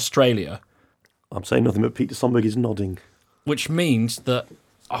tour to Australia? I'm saying nothing, but Peter Sonberg is nodding. Which means that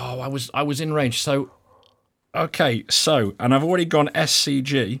I was in range. So okay, and I've already gone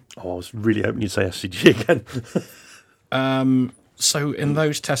SCG. Oh, I was really hoping you'd say SCG again. So in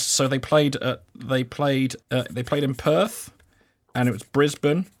those tests, so they played in Perth, and it was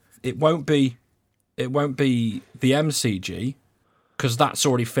Brisbane. It won't be the MCG because that's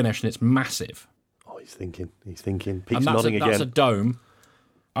already finished and it's massive. Oh, he's thinking. Pete's And nodding again. That's a dome.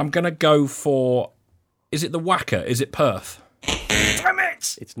 I'm gonna go for. Is it the Wacker? Is it Perth? Damn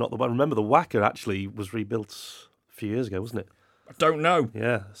it! It's not the one. Remember, the Wacker actually was rebuilt a few years ago, wasn't it? I don't know.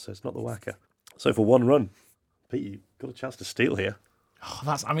 Yeah, so it's not the Wacker. So for 1 run, Pete, you got a chance to steal here. Oh,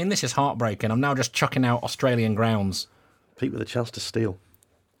 this is heartbreaking. I'm now just chucking out Australian grounds. Pete with a chance to steal.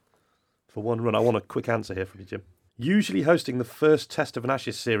 For 1 run, I want a quick answer here from you, Jim. Usually hosting the first test of an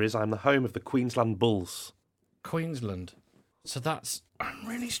Ashes series, I'm the home of the Queensland Bulls. Queensland. So that's. I'm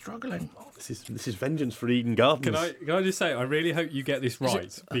really struggling. Oh, this is vengeance for Eden Gardens. Can I just say, I really hope you get this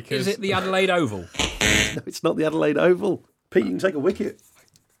right. Is it the Adelaide Oval? No, it's not the Adelaide Oval. Pete, you can take a wicket.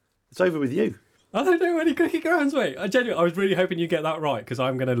 It's over with you. I don't know any cricket grounds, mate. I was really hoping you get that right because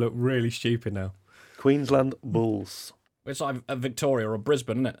I'm going to look really stupid now. Queensland Bulls. It's like Victoria or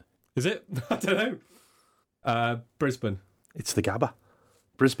Brisbane, isn't it? Is it? I don't know. Brisbane. It's the Gabba.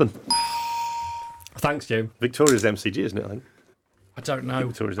 Brisbane. Thanks, Jim. Victoria's MCG, isn't it, I think? I don't know.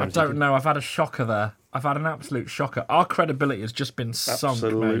 Victoria's I MCG. don't know. I've had a shocker there. I've had an absolute shocker. Our credibility has just been sunk.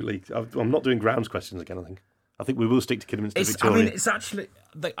 Absolutely. Mate. I'm not doing grounds questions again, I think. I think we will stick to Kidderminster Victoria. I mean, it's actually.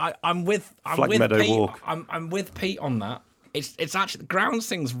 I'm with Meadow Pete. Walk. I'm with Pete on that. It's actually the grounds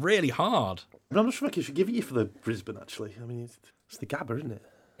thing's really hard. But I'm not sure if I should give it you for the Brisbane, actually. I mean, it's the Gabba, isn't it?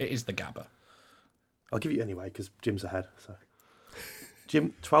 It is the Gabba. I'll give you anyway, because Jim's ahead. So,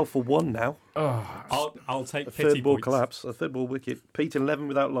 Jim, 12 for 1 now. I'll take A pity third ball points. collapse, a third ball wicket. Pete 11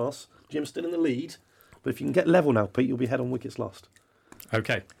 without loss. Jim's still in the lead. But if you can get level now, Pete, you'll be head on wickets lost.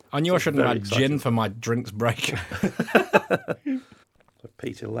 Okay. I knew I shouldn't have very had exciting. gin for my drinks break. So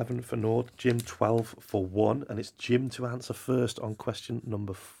Pete 11 for Nord, Jim 12 for 1. And it's Jim to answer first on question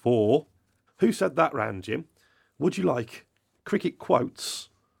number 4. Who said that round, Jim? Would you like cricket quotes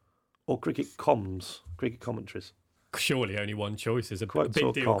or cricket comms, cricket commentaries? Surely only one choice is a Quotes big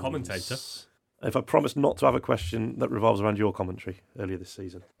or deal comms? commentator. If I promise not to have a question that revolves around your commentary earlier this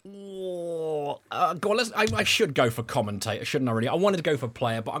season. Go on, I should go for commentator, shouldn't I? Really, I wanted to go for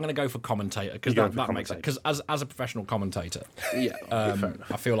player, but I'm going to go for commentator because You're going that for makes sense. Because as a professional commentator, Yeah,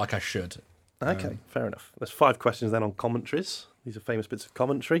 I feel like I should. Okay, fair enough. There's 5 questions then on commentaries. These are famous bits of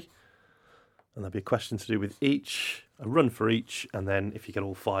commentary. And there'll be a question to do with each, a run for each, and then if you get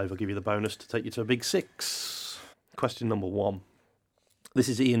all 5, I'll give you the bonus to take you to a big 6. Question number 1. This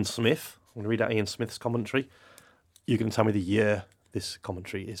is Ian Smith. I'm going to read out Ian Smith's commentary. You can tell me the year this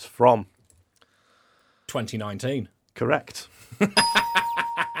commentary is from. 2019. Correct.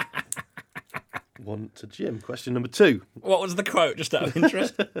 1 to Jim. Question number 2. What was the quote? Just out of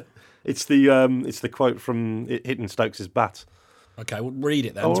interest. It's the quote from hitting Stokes' bat. Okay, we'll read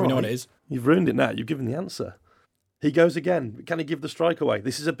it then. So we know what it is. You've ruined it now. You've given the answer. He goes again. Can he give the strike away?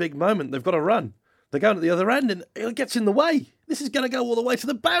 This is a big moment. They've got to run. They're going at the other end and it gets in the way. This is going to go all the way to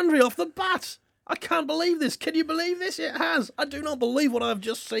the boundary off the bat. I can't believe this. Can you believe this? It has. I do not believe what I've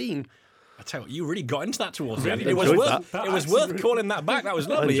just seen. I tell you what, you really got into that towards the end. really It was enjoyed worth. that. It was worth calling that back. That was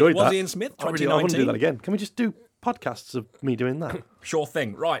lovely. enjoyed It was that. Ian Smith, I want to do that 2019. again. Can we just do podcasts of me doing that? Sure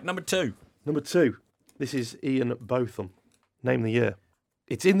thing. Right, number 2. Number 2. This is Ian Botham. Name the year.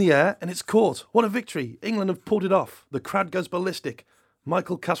 It's in the air and it's caught. What a victory. England have pulled it off. The crowd goes ballistic.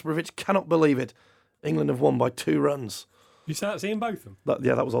 Michael Kasparovich cannot believe it. England have won by 2 runs. You say that's Ian Botham? That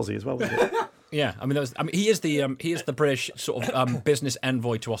was Aussie as well, wasn't it? Yeah, I mean, he is the British sort of business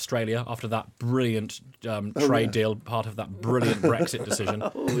envoy to Australia after that brilliant trade deal, part of that brilliant Brexit decision.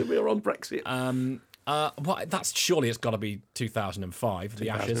 Oh, we were on Brexit. That's surely it's got to be 2005. The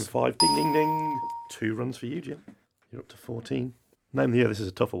Ashes. 2005. Ding, ding, ding. 2 runs for you, Jim. You're up to 14. Name the year. This is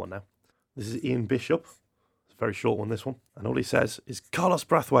a tougher one now. This is Ian Bishop. It's a very short one, this one. And all he says is, Carlos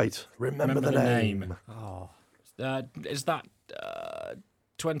Brathwaite, remember the name. Is that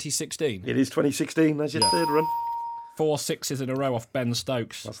 2016? It is 2016. There's your third run. 4 sixes in a row off Ben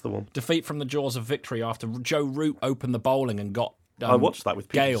Stokes. That's the one. Defeat from the jaws of victory after Joe Root opened the bowling and got I watched that with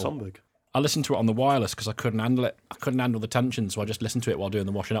Peter Gale. Sonberg. I listened to it on the wireless because I couldn't handle it. I couldn't handle the tension, so I just listened to it while doing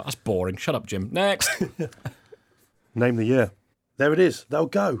the washing up. That's boring. Shut up, Jim. Next. Name the year. There it is. They'll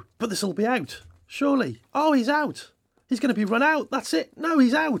go. But this will be out. Surely. Oh, he's out. He's going to be run out. That's it. No,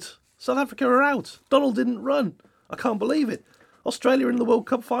 he's out. South Africa are out. Donald didn't run. I can't believe it. Australia in the World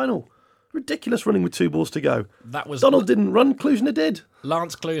Cup final. Ridiculous running with 2 balls to go. That was Donald didn't run. Klusner did.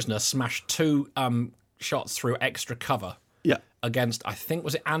 Lance Klusner smashed 2 shots through extra cover. Yeah. Against, I think,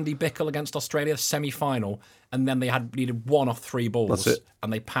 was it Andy Bickle against Australia, semi-final, and then they needed 1 off 3 balls, That's it.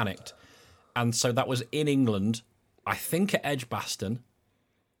 and they panicked. And so that was in England, I think at Edgbaston.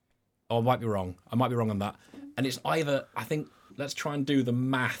 Oh, I might be wrong. I might be wrong on that. And it's either, I think, let's try and do the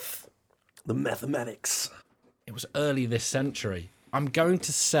math. The mathematics. It was early this century. I'm going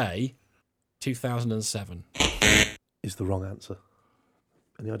to say 2007. Is the wrong answer.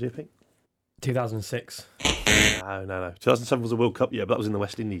 Any idea, Pete? 2006. No. 2007 was a World Cup year, but that was in the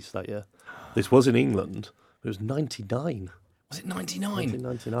West Indies that year. This was in England. It was 99. Was it 99?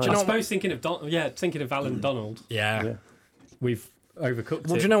 1999. Do you I know suppose thinking of Alan Donald, Yeah. we've overcooked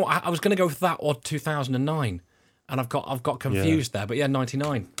Well, it. do you know what? I was going to go for that or 2009, and I've got confused there. But yeah,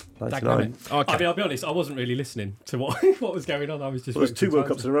 99. 99. Okay. I mean, I'll be honest, I wasn't really listening to what was going on. I was just. Well, there's 2 waiting World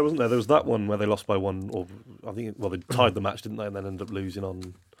for Cups in a row, wasn't there? There was that one where they lost by 1, or I think, they tied the match, didn't they? And then ended up losing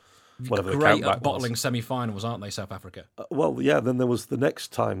on whatever the Great countback at bottling was. semi-finals, aren't they, South Africa? Well, yeah, then there was the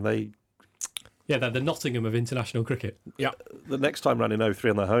next time Yeah, they're the Nottingham of international cricket. Yeah. the next time round in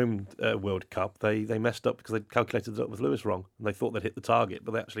 03 on their home World Cup, they messed up because they calculated it up with Lewis wrong, and they thought they'd hit the target,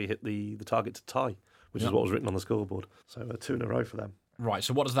 but they actually hit the target to tie, which is what was written on the scoreboard. So 2 in a row for them. Right,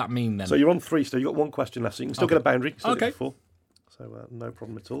 so what does that mean then? So you're on 3 still. You've got 1 question left, so you can still get a boundary. Still get 4. So no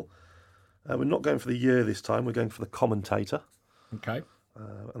problem at all. We're not going for the year this time. We're going for the commentator. Okay.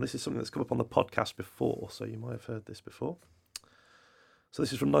 And this is something that's come up on the podcast before, so you might have heard this before. So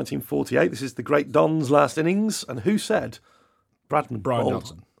this is from 1948. This is the Great Don's last innings. And who said Brian Johnson.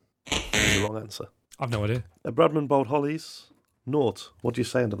 Johnson? Is the wrong answer. I've no idea. Bradman bowled Hollies. Naught. What do you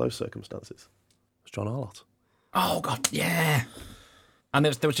say under those circumstances? It's John Arlott. Oh, God, yeah. And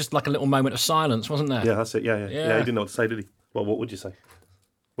there was just like a little moment of silence, wasn't there? Yeah, that's it. Yeah. He Yeah. didn't know what to say, did he? Well, what would you say?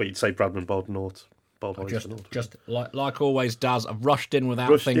 Well, you'd say Bradman bowled Naught. Bowled Hollies for Naught. Just like always does. I've rushed in without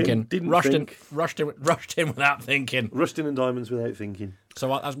Rushed in, thinking. didn't rushed think. rushed in without thinking. Rushed in diamonds without thinking. So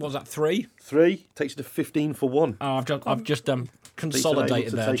what was that, 3? 3 takes you to 15 for 1. Oh, I've just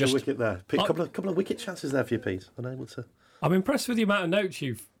consolidated Pete's unable there. to take Just a wicket there. Pete, couple of wicket chances there for you, Pete. Unable to. I'm impressed with the amount of notes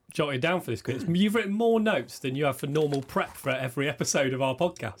you've jotted down for this quiz. You've written more notes than you have for normal prep for every episode of our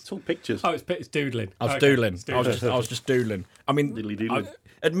podcast. It's all pictures. Oh, it's doodling. I was Okay, doodling. it's I was just doodling. I mean, Diddly-doodling.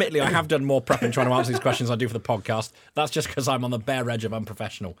 admittedly, I have done more prepping trying to answer these questions than I do for the podcast. That's just because I'm on the bare edge of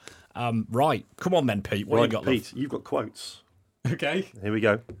unprofessional. Right, come on then, Pete. What Right, you got? Pete, you've got quotes. Okay. Here we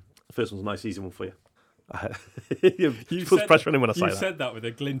go. The first one's a nice, easy one for you. You put pressure on him when I say You that. said that with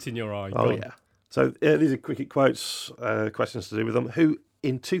a glint in your eye. Oh, Go on. yeah. So these are cricket quotes, questions to do with them. Who,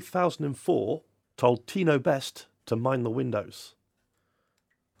 in 2004, told Tino Best to mind the windows?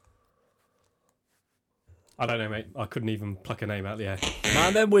 I don't know, mate. I couldn't even pluck a name out of the air.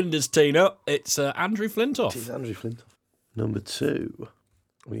 Man, them windows, Tina. It's Andrew Flintoff. It is Andrew Flint. Number 2. I'm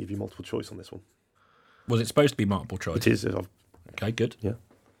going to give you multiple choice on this one. Was it supposed to be multiple choice? It is. Okay, good. Yeah.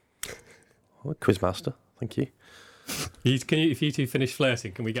 Oh, Quizmaster. Thank you. If you two finish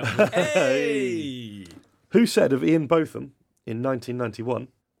flirting, can we get on? Hey! Who said of Ian Botham in 1991,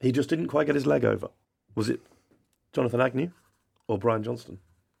 he just didn't quite get his leg over? Was it Jonathan Agnew or Brian Johnston?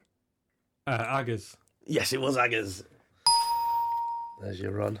 Aggers. Yes, it was Aggers. There's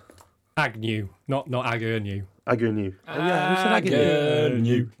your run. Agnew, not Agnew. Agnew. Oh, yeah, who said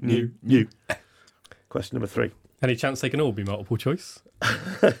Agnew? New. Question number 3. Any chance they can all be multiple choice?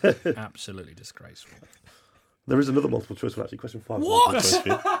 Absolutely disgraceful. There is another multiple choice one, actually. Question 5.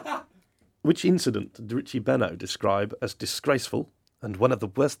 What? Which incident did Richie Benaud describe as disgraceful and one of the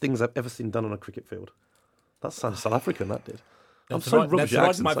worst things I've ever seen done on a cricket field? That sounds South African, that did. I'm so rubbish at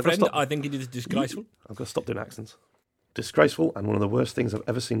accents. my I've got to friend. stop- I think it is disgraceful. I've got to stop doing accents. Disgraceful and one of the worst things I've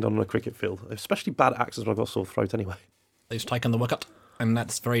ever seen done on a cricket field. Especially bad accents when I've got a sore throat anyway. He's taken the wicket, and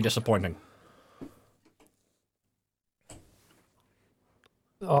that's very disappointing.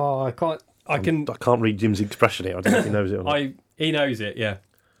 Oh, I can't. I can't read Jim's expression here. I don't know if he knows it or not. He knows it. Yeah,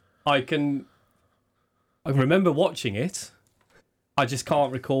 I can remember watching it. I just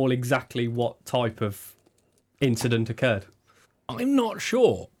can't recall exactly what type of incident occurred. I'm not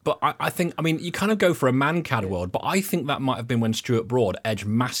sure, but I think, I mean, you kind of go for a man-cad world, but I think that might have been when Stuart Broad edged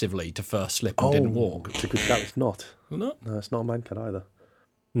massively to first slip and didn't walk. It's a good shout. It's not. Isn't it? No, it's not a man cat either.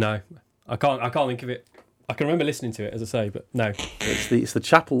 No, I can't think of it. I can remember listening to it, as I say, but no. It's the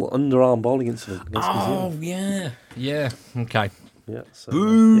Chapel underarm bowling incident. Oh, yeah. Yeah, okay. Yeah, so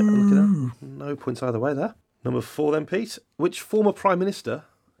look at that. No points either way there. Number 4 then, Pete. Which former Prime Minister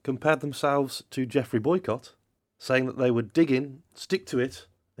compared themselves to Geoffrey Boycott, saying that they would dig in, stick to it,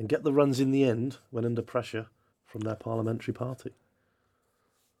 and get the runs in the end when under pressure from their parliamentary party?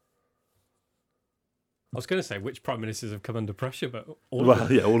 I was going to say which prime ministers have come under pressure, but all Well, of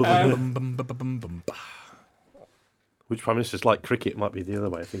them. yeah, all of them. Which Prime Ministers like cricket might be the other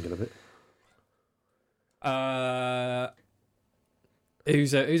way of thinking of it.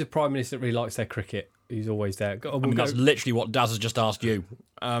 Who's a prime minister that really likes their cricket? Who's always there? That's literally what Daz has just asked you.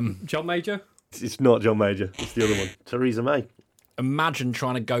 John Major? It's not John Major. It's the other one. Theresa May. Imagine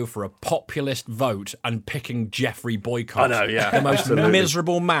trying to go for a populist vote and picking Geoffrey Boycott. I know, yeah. The most Absolutely.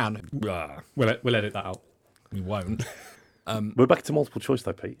 miserable man. We'll edit that out. You won't. We're back to multiple choice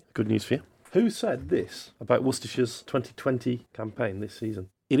though, Pete. Good news for you. Who said this about Worcestershire's 2020 campaign this season?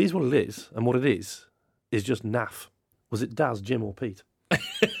 It is what it is, and what it is just naff. Was it Daz, Jim, or Pete?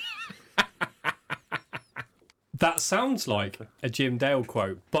 That sounds like a Jim Dale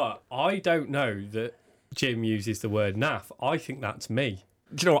quote, but I don't know that Jim uses the word naff. I think that's me.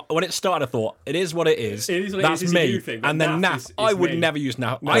 Do you know what? When it started, I thought, it is what it is. It is what it That's is, it's a me. you thing, but And then naff naff. is I would me. never use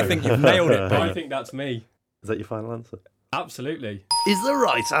naff. I think you've nailed it, I Pete. think that's me. Is that your final answer? Absolutely. Is the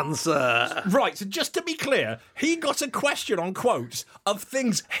right answer. Right, so just to be clear, he got a question on quotes of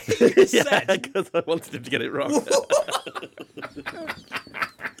things he said. Because I wanted him to get it wrong.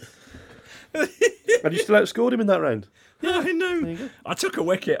 And you still outscored him in that round. Yeah, I know. I took a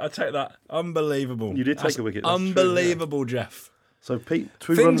wicket. I take that. Unbelievable. You did take a wicket, that's true, unbelievable, Jeff. So, Pete,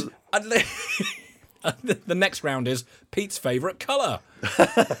 two Things, runs. the next round is Pete's favourite colour.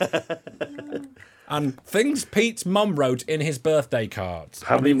 And things Pete's mum wrote in his birthday cards.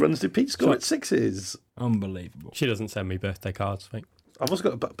 How many runs did Pete score at sixes? Unbelievable. She doesn't send me birthday cards, I think. I've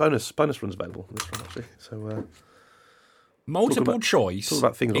also got bonus runs available in this one, actually. So, Multiple choice, talk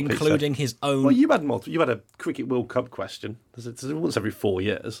about things what Pete including his own... well, you had multiple. You had a Cricket World Cup question. There's once every 4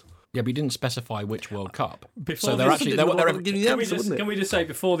 years. Yeah, but he didn't specify which World Cup. Before So they're this- actually... Well, They're, give you the answer, wouldn't it? Can we just say,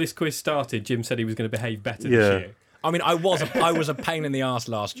 before this quiz started, Jim said he was going to behave better Yeah. this year? I mean, I was a pain in the arse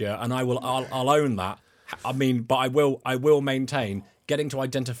last year, and I'll own that. I mean, but I will maintain getting to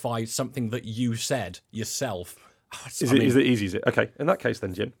identify something that you said yourself. Is it easy? Is it? Okay, in that case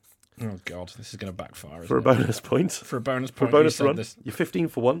then, Jim, Oh God, this is going to backfire. for a bonus point. For a bonus For a point, bonus you said run, this. you're 15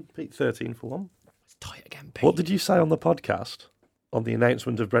 for 1, Pete 13 for 1. Tie it again, Pete. What did you say on the podcast on the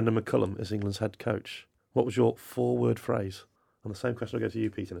announcement of Brendan McCullum as England's head coach? What was your 4-word phrase? And the same question will go to you,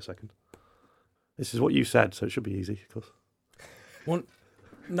 Pete, in a second. This is what you said, so it should be easy, of course. Well,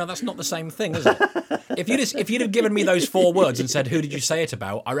 no, that's not the same thing, is it? If you'd have given me those 4 words and said, "Who did you say it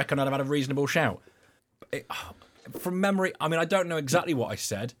about?" I reckon I'd have had a reasonable shout. From memory, I mean, I don't know exactly what I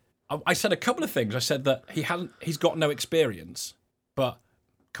said. I said a couple of things. I said that he's got no experience, but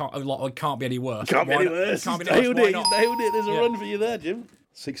can't be any worse. Can't be Why any not? worse. Can't be He's any worse. nailed Why it. not? He's nailed it. There's a Yeah. run for you there, Jim.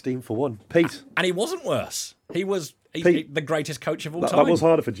 16 for 1. Pete. And he wasn't worse. He was Pete, the greatest coach of all That time. was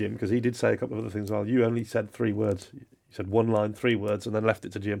harder for Jim because he did say a couple of other things as well. You only said 3 words. You said 1 line, 3 words, and then left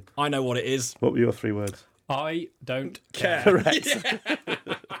it to Jim. I know what it is. What were your 3 words? I don't care. Correct.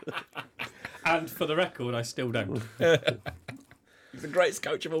 And for the record, I still don't. He's the greatest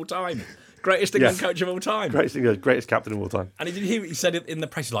coach of all time. Greatest England coach of all time. Greatest captain of all time. And he said it in the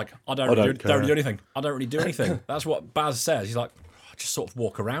press, he's like, I don't don't really care. do anything. I don't really do anything. That's what Baz says. He's like, I just sort of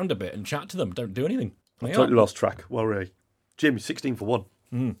walk around a bit and chat to them. Don't do anything. Like, Totally lost track. Well, really. Jim, 16 for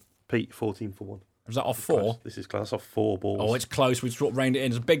 1. Pete, 14 for 1. Was that off 4? This is class off 4 balls. Oh, it's close. We've sort of reined it in.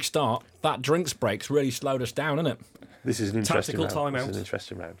 It's a big start. That drinks break's really slowed us down, isn't it? This is an interesting Tactical round. timeout. This is an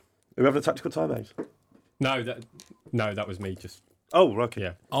interesting round. Are we having a tactical timeout? No, that was me. Just Oh, okay.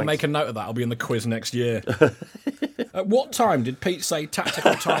 yeah. I'll make a note of that. I'll be in the quiz next year. At what time did Pete say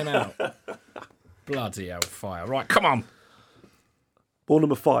tactical timeout? Bloody hellfire. Right, come on. Ball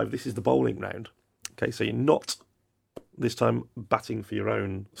number 5. This is the bowling round. Okay, so you're not this time batting for your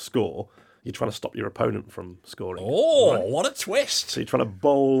own score. You're trying to stop your opponent from scoring. Oh, what a twist. So you're trying to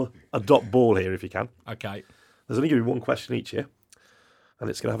bowl a dot ball here if you can. Okay. There's only going to be 1 question each here, and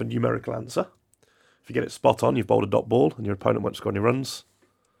it's going to have a numerical answer. If you get it spot on, you've bowled a dot ball, and your opponent won't score any runs.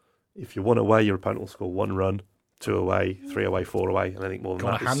 If you're 1 away, your opponent will score 1 run, 2 away, 3 away, 4 away, and anything more than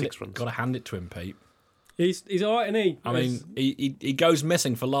that is 6 runs. Got to hand it to him, Pete. He's all right, isn't he? I mean, he goes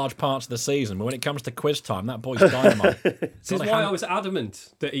missing for large parts of the season, but when it comes to quiz time, that boy's dynamite. This is why I was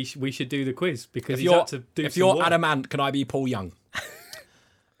adamant that we should do the quiz, because If he's had to do if some you're work. adamant, can I be Paul Young?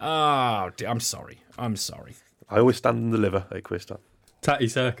 Oh, dear, I'm sorry. I always stand and deliver at quiz time. Tatty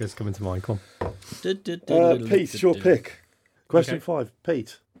Circus coming to mind. Come on. Pete, it's your pick. Question 5.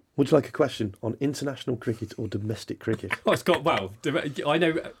 Pete, would you like a question on international cricket or domestic cricket? Oh, it's got I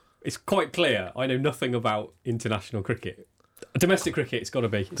know it's quite clear. I know nothing about international cricket. Domestic cricket, it's got to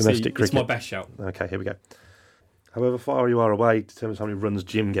be. Domestic cricket. It's my best shout. Okay, here we go. However far you are away determines how many runs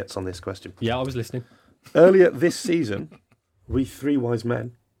Jim gets on this question. Yeah, I was listening. Earlier this season, we three wise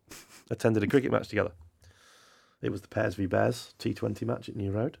men attended a cricket match together. It was the Pears v Bears T20 match at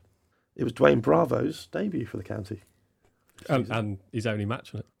New Road. It was Dwayne Bravo's debut for the county. And his only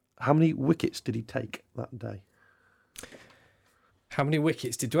match on it. How many wickets did he take that day? How many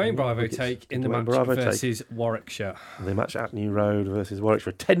wickets did Dwayne Bravo take in the match versus Warwickshire? The match at New Road versus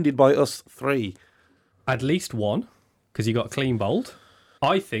Warwickshire, attended by us three. At least one, because he got clean bowled.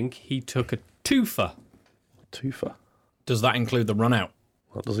 I think he took a twofer. Twofer. Does that include the run out?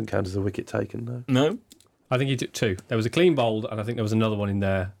 That doesn't count as a wicket taken, no. No. I think he took two. There was a clean bowled, and I think there was another one in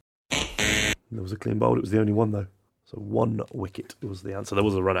there. There was a clean bowled. It was the only one, though. So 1 wicket was the answer. There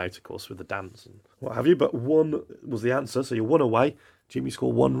was a run out, of course, with the dance and what have you, but 1 was the answer. So you're 1 away. Jimmy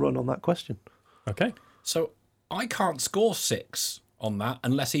scored 1 run on that question. Okay. So I can't score 6 on that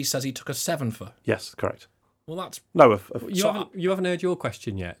unless he says he took a 7 for. Yes, correct. Well, that's No, You haven't heard your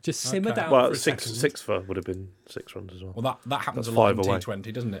question yet. Just simmer down well, for a six second. for would have been 6 runs as well. well that happens That's a lot 5 in away.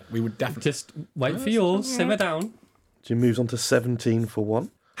 T20, doesn't it? We would definitely. Just wait for yours. Simmer down. Jim moves on to 17 for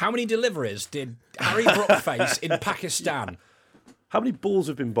 1. How many deliveries did Harry Brook face in Pakistan? How many balls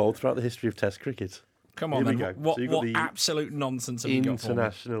have been bowled throughout the history of Test cricket? Come on, Here we then. go. What, So you've got what the absolute nonsense have you got for me?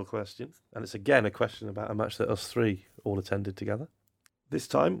 International question. And it's again a question about a match that us three all attended together. This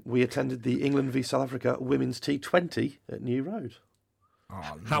time we attended the England v South Africa Women's T20 at New Road. Oh,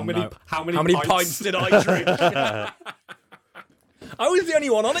 How no. many pints did I drink? I was the only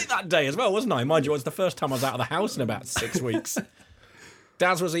one on it that day as well, wasn't I? Mind you, it was the first time I was out of the house in about 6 weeks.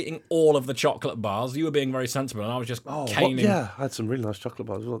 Daz was eating all of the chocolate bars. You were being very sensible, and I was just caning, Yeah, I had some really nice chocolate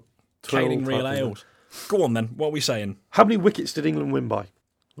bars. Well, caning 12 real type of ales. Go on then, what are we saying? How many wickets did England win by?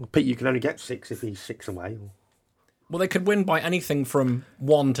 Well, Pete, you can only get 6 if he's 6 away. Well, they could win by anything from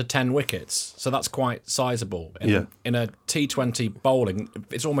 1 to 10 wickets, so that's quite sizable. In a T20 bowling,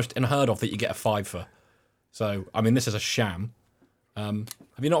 it's almost unheard of that you get a 5 for. So, I mean, this is a sham. Have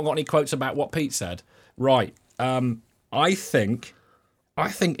you not got any quotes about what Pete said? Right. I think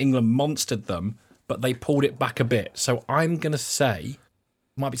England monstered them, but they pulled it back a bit. So I'm going to say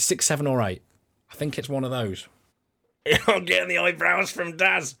it might be 6, 7 or 8. I think it's one of those. I'm getting the eyebrows from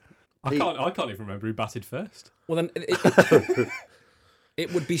Daz. I can't even remember who batted first. Well, then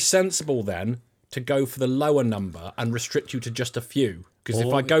it would be sensible then to go for the lower number and restrict you to just a few. Because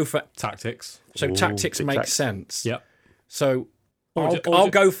if I go for... Tactics. So tactics make tic-tac. sense. Yep. So Or I'll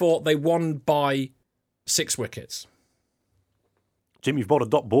go for they won by 6 wickets. Jim, you've bowled a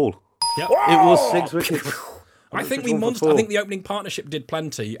dot ball. Yep. It was 6 wickets. I think Which one for monstered. I 4? think the opening partnership did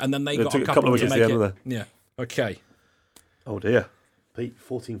plenty, and then they got took a couple of to wickets make at the it. end Yeah. Okay. Oh dear. Pete,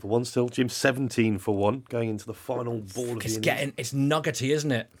 14 for 1 still. Jim, 17 for 1, going into the final ball of the innings. It's nuggety,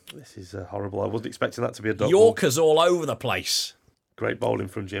 isn't it? This is horrible. I wasn't expecting that to be a dot ball. Yorkers all over the place. Great bowling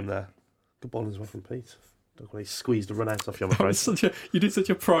from Jim there. Good bowling as well from Pete. Don't want to squeeze the run out off you, I'm afraid. You did such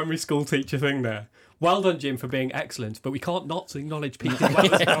a primary school teacher thing there. Well done, Jim, for being excellent, but we can't not acknowledge Pete as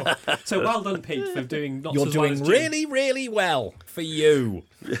well as well. So well done, Pete, for doing not You're as well as doing Jim. really, really well for you.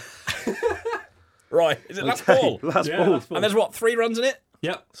 Right. Is it last Okay, ball? last Yeah, ball. last ball. And there's what, 3 runs in it?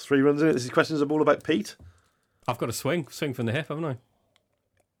 Yep. 3 runs in it. This is questions all about Pete. I've got to swing from the hip, haven't I?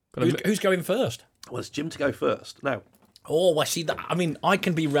 Got Who's going first? Well, it's Jim to go first. Now, Oh, I see that. I mean, I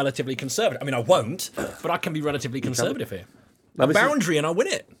can be relatively conservative. I mean, I won't, but I can be relatively conservative here. now A this is- boundary and I win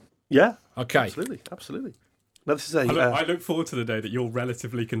it. yeah. Okay. Absolutely. Absolutely. Now, this is a... I look forward to the day that you're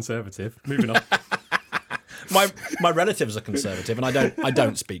relatively conservative. Moving on. My relatives are conservative, and I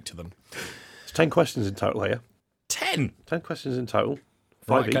don't speak to them. it's 10 questions in total here. 10. 10 questions in total.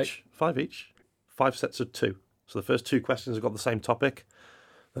 5 Right, okay. each. 5 each. 5 sets of 2. So the first 2 questions have got the same topic.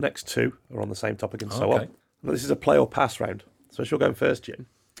 The next 2 are on the same topic and so Okay. on. Now, this is a play or pass round. So if you're going first, Jim,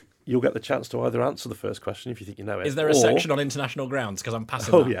 you'll get the chance to either answer the first question if you think you know it. Is there a or- section on international grounds? Because I'm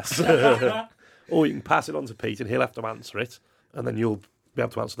passing Oh, that. yes. Or you can pass it on to Pete and he'll have to answer it. And then you'll be able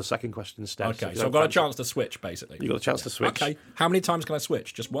to answer the second question instead. Okay, if you so I've don't got a fancy- chance to switch, basically. You've got a chance to switch. Okay. How many times can I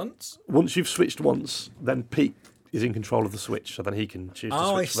switch? Just once? Once you've switched once, then Pete is in control of the switch, so then he can choose to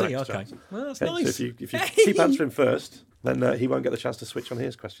Oh, I switch. for the see. next Okay. chance. Well, that's Okay, nice. So if you keep answering first, then he won't get the chance to switch on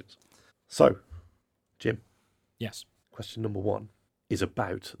his questions. So, Jim, Yes. question number 1 is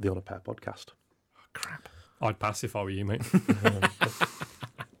about the On a Pair podcast. Crap. I'd pass if I were you, mate.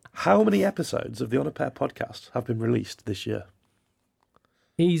 How many episodes of the On a Pair podcast have been released this year?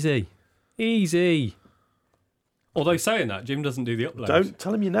 Easy. Although saying that, Jim doesn't do the upload. Don't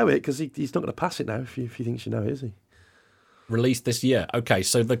tell him you know it, because he's not going to pass it now if he thinks you know it, is he? Released this year. Okay,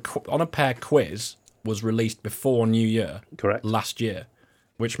 so the On a Pair quiz was released before New Year. Correct. Last year,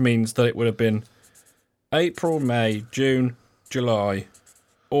 which means that it would have been April, May, June, July,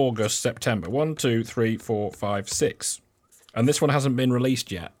 August, September. 1, 2, 3, 4, 5, 6. And this one hasn't been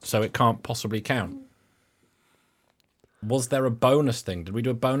released yet, so it can't possibly count. Was there a bonus thing? Did we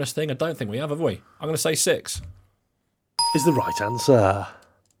do a bonus thing? I don't think we have we? I'm going to say 6. Is the right answer.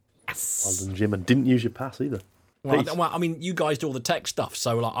 Well done, Jim, and didn't use your pass either. Well, Pete. I mean, you guys do all the tech stuff,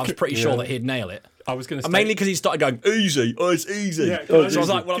 so like, I was pretty sure that he'd nail it. I was going to say... Mainly because he started going, easy, oh, it's easy. Yeah, So I easy. was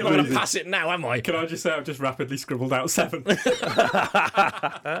like, well, I'm Can not I going to pass it now, am I? Can I just say I've just rapidly scribbled out 7?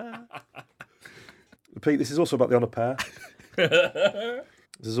 Pete, this is also about the On a Pair.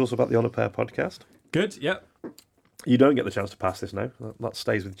 This is also about the On a Pair podcast. Good, yep. You don't get the chance to pass this now. That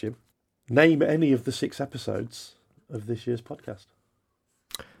stays with Jim. Name any of the 6 episodes of this year's podcast.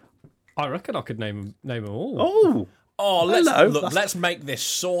 I reckon I could name them all. Oh! Oh, Hello. let's make this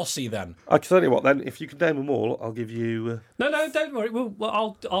saucy then. I can tell you what then, if you can name them all, I'll give you... No, don't worry.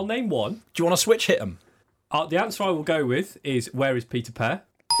 I'll name one. Do you want to switch hit them? The answer I will go with is Where is Peter Pear?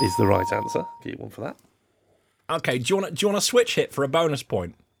 is the right answer. Get you one for that. Okay, do you want to switch hit for a bonus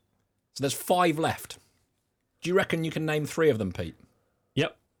point? So there's 5 left. Do you reckon you can name 3 of them, Pete?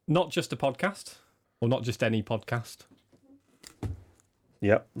 Yep. Not just a podcast, or not just any podcast.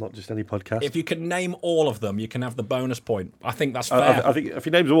 Yep, not just any podcast. If you can name all of them, you can have the bonus point. I think that's fair. I think if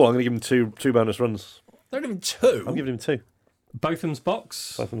he names them all, I'm going to give him two bonus runs. They're even 2. I'm giving him 2. Botham's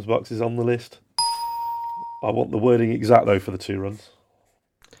Box. Botham's Box is on the list. I want the wording exact, though, for the 2 runs.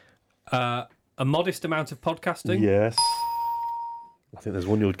 A modest amount of podcasting. Yes. I think there's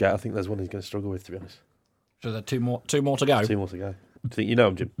one you'll get. I think there's one he's going to struggle with, to be honest. So there are 2 more to go. 2 more to go. Do you think you know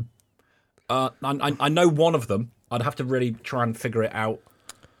him, Jim? I know one of them. I'd have to really try and figure it out.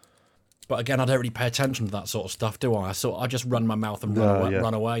 But again, I don't really pay attention to that sort of stuff, do I? I just run my mouth and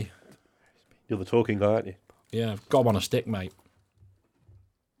run away. You're the talking guy, aren't you? Yeah, gob on a stick, mate.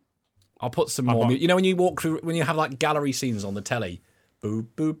 I'll put some more. You know when you walk through, when you have like gallery scenes on the telly, boo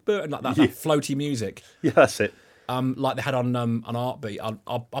boo boo, and like that floaty music. Yeah, that's it. Like they had on Artbeat.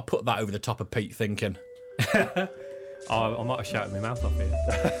 I'll put that over the top of Pete thinking. I might have shouted my mouth off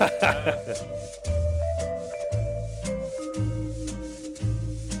here.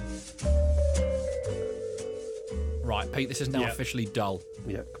 Right, Pete, this is now officially dull.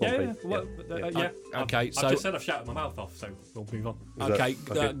 Yeah, come on, Pete. Okay, so I've just said I've shouted my mouth off, so we'll move on. okay,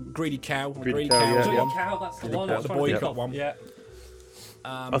 okay. Greedy Cow. Greedy Cow, yeah. is Yeah. one. Cow, that's the Greedy one. Cow. I was The trying to think boycott of. one. Yeah.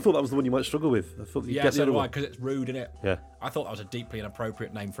 I thought that was the one you might struggle with. I thought you'd Yeah, get the so other do I, one. because it's rude, isn't it? Yeah. I thought that was a deeply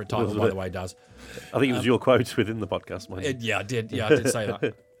inappropriate name for a title, was a by bit. the way, Daz. I think it was your quote within the podcast, mind you. Yeah, I did say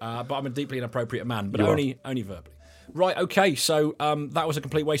that. But I'm a deeply inappropriate man, but You are. only verbally. Right, okay, so that was a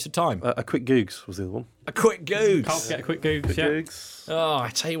complete waste of time. A quick googs was the other one. A quick goose. Can't get a quick Google. Yeah. Googs. Oh, I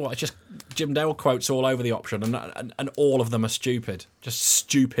tell you what, it's just Jim Dale quotes all over the option, and all of them are stupid. Just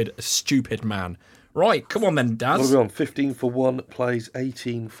stupid man. Right, come on then, What Daz. are we on? 15 for 1 plays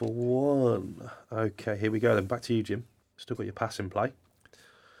 18 for 1. Okay, here we go then. Back to you, Jim. Still got your pass in play.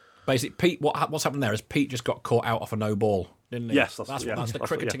 Basically, Pete, what's happened there is Pete just got caught out off a no ball, didn't he? Yes, that's the that's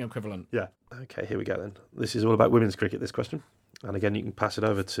cricketing equivalent. Yeah. Okay, here we go then. This is all about women's cricket, this question. And again, you can pass it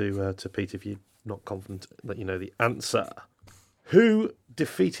over to Pete if you're not confident that you know the answer. Who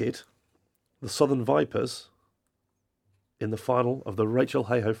defeated the Southern Vipers in the final of the Rachel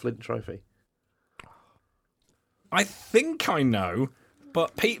Hayhoe Flint Trophy? I think I know,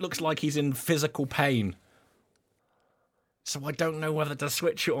 but Pete looks like he's in physical pain. So I don't know whether to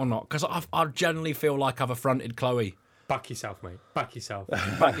switch it or not, because I generally feel like I've affronted Chloe. Back yourself, mate. Back yourself.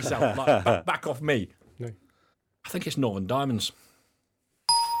 Back yourself, like, back off me. No. I think it's Northern Diamonds.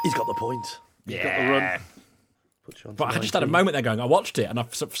 He's got the point. He's got the run. Put you on to But I just had a 19. moment there going, I watched it, and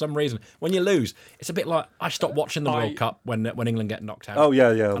for some reason, when you lose, it's a bit like I stopped watching the World Cup when England get knocked out. Oh, yeah,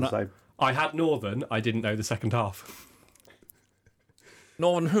 I'm the same. I had Northern. I didn't know the second half.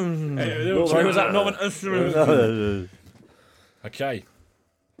 Northern. Sorry, was that Northern? Okay.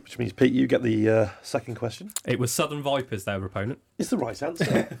 Which means, Pete, you get the second question. It was Southern Vipers, their opponent. It's the right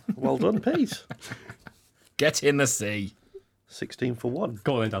answer. Well done, Pete. Get in the sea. 16 for 1.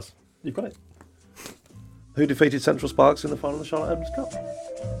 Go on then, Daz. You've got it. Who defeated Central Sparks in the final of the Charlotte Holmes Cup?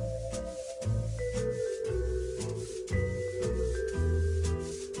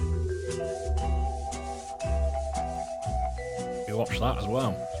 You watched that as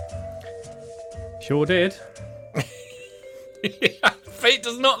well. Sure did. Fate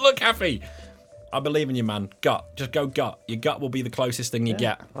does not look happy. I believe in you, man. Gut. Just go gut. Your gut will be the closest thing you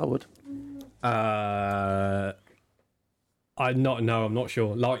get. I would. I'm not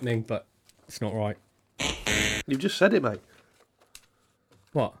sure. Lightning, but it's not right. You've just said it, mate.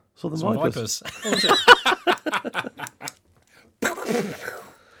 What? Southern Some Vipers. Vipers.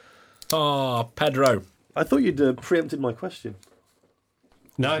 Oh, Pedro. I thought you'd preempted my question.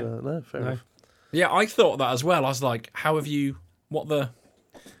 No. No, fair enough. Yeah, I thought that as well. I was like, how have you... What the...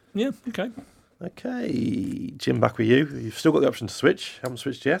 Yeah, okay. Okay, Jim, back with you. You've still got the option to switch. Haven't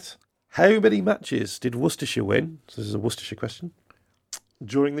switched yet. How many matches did Worcestershire win? So this is a Worcestershire question.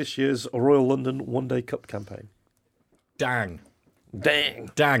 During this year's Royal London One Day Cup campaign. Dang.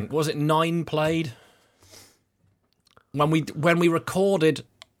 Dang. Was it 9 played? When we recorded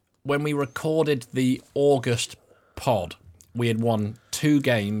the August pod, we had won 2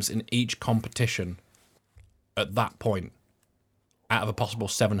 games in each competition at that point out of a possible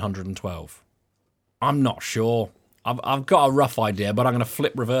 712. I'm not sure. I've got a rough idea, but I'm going to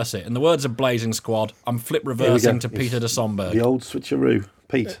flip reverse it. In the words of Blazing Squad, I'm flip reversing to Peter de Somberg. The old switcheroo.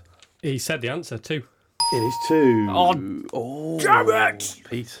 Pete. He said the answer too. It is 2. Oh, damn it!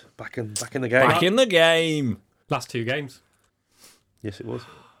 Pete, back in the game. Back in the game. Last 2 games. Yes, it was.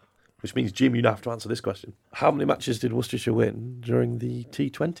 Which means, Jim, you now have to answer this question. How many matches did Worcestershire win during the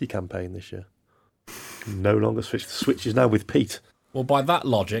T20 campaign this year? No longer switch. The switch is now with Pete. Well, by that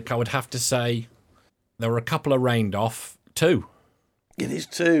logic, I would have to say there were a couple of rained off. 2. It is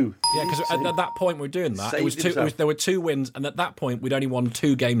 2. Yeah, because at that point we were doing that. It was Saved 2. There were 2 wins, and at that point we'd only won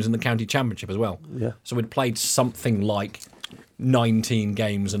 2 games in the county championship as well. Yeah. So we'd played something like 19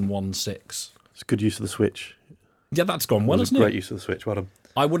 games and won 6. It's good use of the switch. Yeah, that's gone well, It was isn't great it? use of the switch. Well done.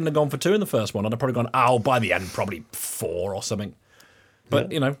 I wouldn't have gone for 2 in the first one. I'd have probably gone, by the end, probably 4 or something. But,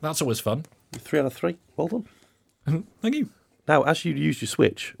 that's always fun. 3 out of 3. Well done. Thank you. Now, as you used your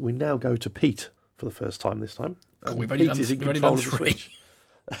switch, we now go to Pete for the first time this time. We've Pete only is in done control of the 3.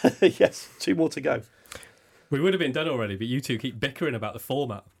 switch. Yes, 2 more to go. We would have been done already, but you two keep bickering about the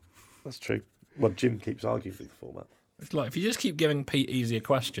format. That's true. Well, Jim keeps arguing with the format. It's like, if you just keep giving Pete easier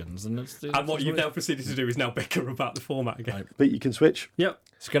questions, then And what you've now proceeded to do is now bicker about the format again. Right. Pete, you can switch. Yep.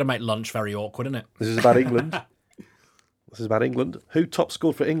 It's going to make lunch very awkward, isn't it? This is about England. Who top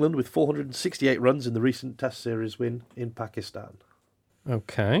scored for England with 468 runs in the recent Test Series win in Pakistan?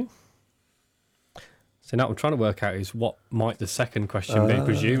 Okay. So now what I'm trying to work out is what might the second question be.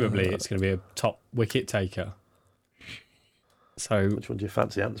 Presumably it's going to be a top wicket taker. So Which one do you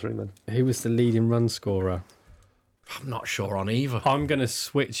fancy answering then? who was the leading run scorer? I'm not sure on either. I'm going to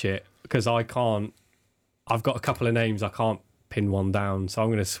switch it because I can't. I've got a couple of names. I can't pin one down. So I'm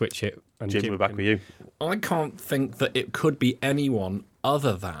going to switch it. And Jim, give we're back him- with you. I can't think that it could be anyone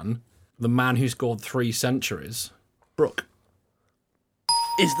other than the man who scored 3 centuries, Brooke.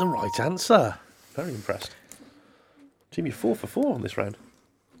 Is the right answer. Very impressed. Jim, you're 4 for 4 on this round.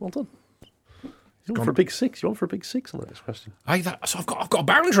 Well done. You're on for a big 6. You're on for a big 6 on the next question. So I've got a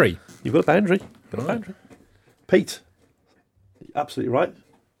boundary. You've got a boundary. Pete, absolutely right.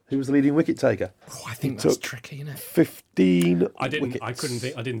 Who was the leading wicket taker? Oh, I think that's tricky, isn't it? 15 I didn't. wickets. I couldn't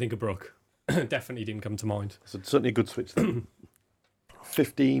think. I didn't think of Brooke. Definitely didn't come to mind. So certainly a good switch there.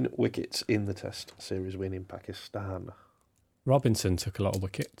 15 wickets in the Test Series win in Pakistan. Robinson took a lot of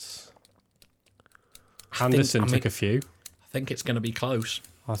wickets. Anderson took a few. I think it's going to be close.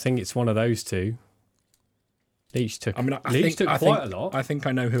 I think it's one of those 2. Leach took. I Leach took quite a lot. I think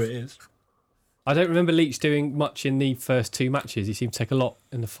I know who it is. I don't remember Leach doing much in the first 2 matches. He seemed to take a lot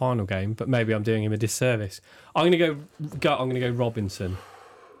in the final game, but maybe I'm doing him a disservice. I'm going to go Robinson.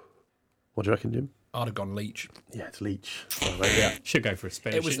 What do you reckon, Jim? I'd have gone Leach. Yeah, it's Leach. Should go for a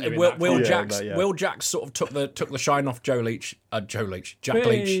spin. It was shouldn't you, in Will, that Will kind of- Jacks. yeah. Will Jacks sort of took the shine off Jack Leach.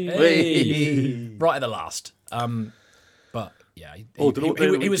 Hey. Hey. Right at the last. But yeah,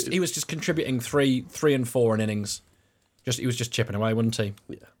 he was just contributing 3 and 4 in innings. He was just chipping away, wasn't he?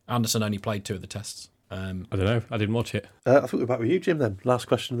 Yeah. Anderson only played 2 of the tests. I don't know. I didn't watch it. I thought we were back with you, Jim, then. Last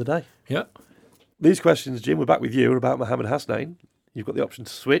question of the day. Yeah. These questions, Jim, we're back with you, are about Mohammed Hasnain. You've got the option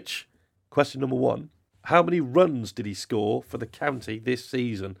to switch. Question number 1. How many runs did he score for the county this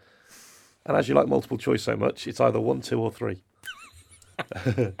season? And as you like multiple choice so much, it's either 1, 2 or 3.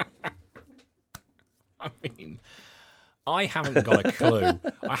 I mean, I haven't got a clue.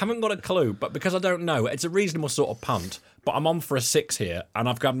 I haven't got a clue, but because I don't know, it's a reasonable sort of punt. But I'm on for a 6 here, and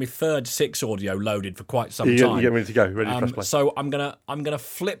I've got my third 6 audio loaded for quite some time. You're ready to go, ready to press play. So I'm gonna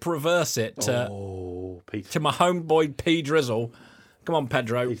flip reverse it to my homeboy P Drizzle. Come on,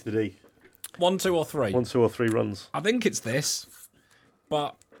 Pedro. He's the D. 1, 2, or 3. 1, 2, or 3 runs. I think it's this,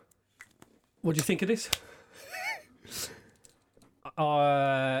 but what do you think of this?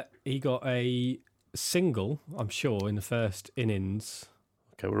 He got a single, I'm sure, in the first innings.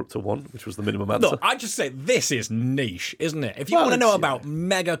 Okay, we're up to 1, which was the minimum answer. look, I just say this is niche, isn't it? If you want to know about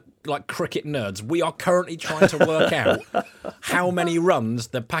mega cricket nerds, we are currently trying to work out how many runs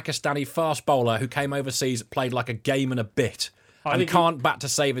the Pakistani fast bowler who came overseas played like a game and a bit and can't bat to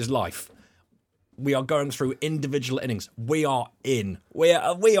save his life. We are going through individual innings. We are in. We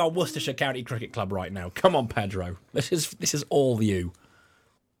are Worcestershire County Cricket Club right now. Come on, Pedro. This is all you.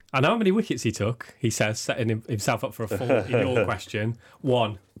 I know how many wickets he took, he says, setting himself up for a 4 in your question.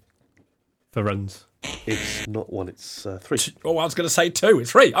 1 for runs. It's not 1, it's 3. Oh, I was going to say 2.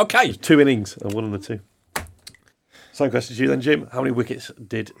 It's 3. Okay. 2 innings and 1 and a 2. Same question to you then, Jim. How many wickets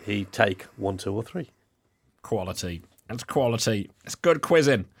did he take? 1, 2, or 3? Quality. It's quality. It's good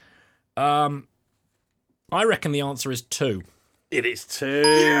quizzing. I reckon the answer is 2. It is 2.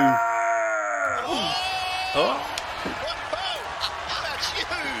 Yeah! Oh. That's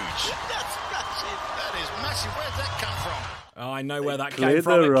huge. That's massive. That is massive. Where's that come from? I know where that came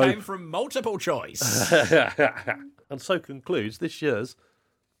from. It came from multiple choice. And so concludes this year's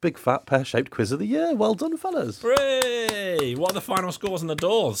Big Fat Pear-Shaped Quiz of the Year. Well done, fellas. Hooray! What are the final scores on the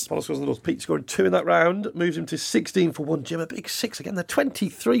doors? Final scores on the doors. Pete scored 2 in that round, moves him to 16 for 1. Jim, a big 6 again. They're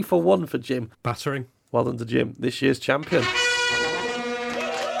 23 for 1 for Jim. Battering. Well done to Jim, this year's champion.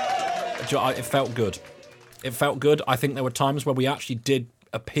 It felt good. It felt good. I think there were times where we actually did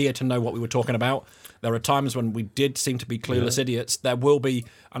appear to know what we were talking about. There are times when we did seem to be clueless idiots. There will be,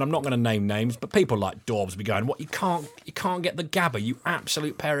 and I'm not going to name names, but people like Daubs be going, "What, you can't get the gabber, you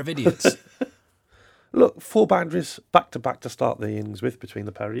absolute pair of idiots." Look, 4 boundaries back to back to start the innings with between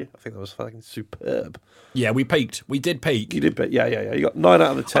the pair of you. I think that was fucking superb. Yeah, we peaked. We did peak. You did peak. Yeah. You got 9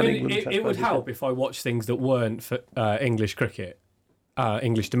 out of the 10. It would help if I watched things that weren't for English cricket,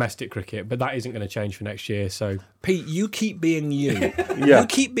 English domestic cricket, but that isn't going to change for next year. So, Pete, you keep being you. Yeah. You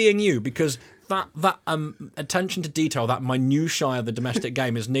keep being you because that attention to detail, that minutiae of the domestic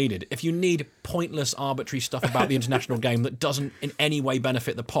game is needed. If you need pointless, arbitrary stuff about the international game that doesn't in any way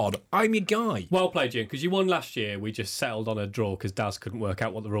benefit the pod, I'm your guy. Well played, Jim, because you won last year. We just settled on a draw because Daz couldn't work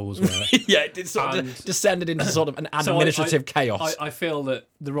out what the rules were. Yeah, it sort of descended into sort of an administrative chaos. I feel that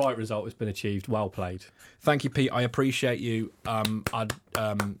the right result has been achieved. Well played. Thank you, Pete. I appreciate you. I'd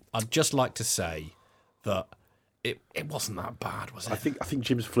just like to say that it wasn't that bad, was it? I think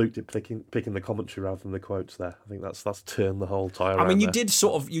Jim's fluked at picking the commentary rather than the quotes there. I think that's turned the whole tie around. I mean, you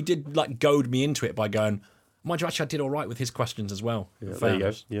there. did like goad me into it by going, mind you, actually I did all right with his questions as well. Yeah, there you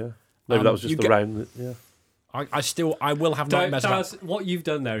go. Yeah. Maybe that was just the round. Yeah. I will have nightmares about... What you've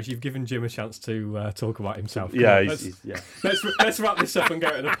done there is you've given Jim a chance to talk about himself. Yeah, let's wrap this up and go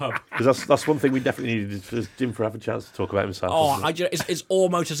to the pub. Because that's one thing we definitely needed for Jim to have a chance to talk about himself. Oh, it's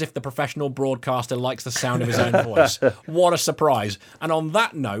almost as if the professional broadcaster likes the sound of his own voice. What a surprise. And on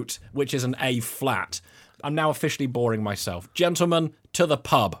that note, which is an A flat, I'm now officially boring myself. Gentlemen, to the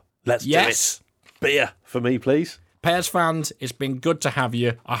pub. Let's do it. Beer for me, please. Pears fans, it's been good to have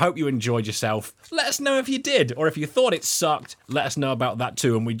you. I hope you enjoyed yourself. Let us know if you did, or if you thought it sucked, let us know about that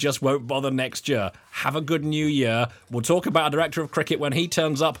too, and we just won't bother next year. Have a good new year. We'll talk about a director of cricket when he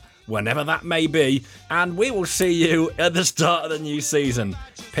turns up, whenever that may be, and we will see you at the start of the new season.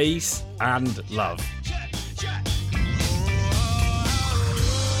 Peace and love.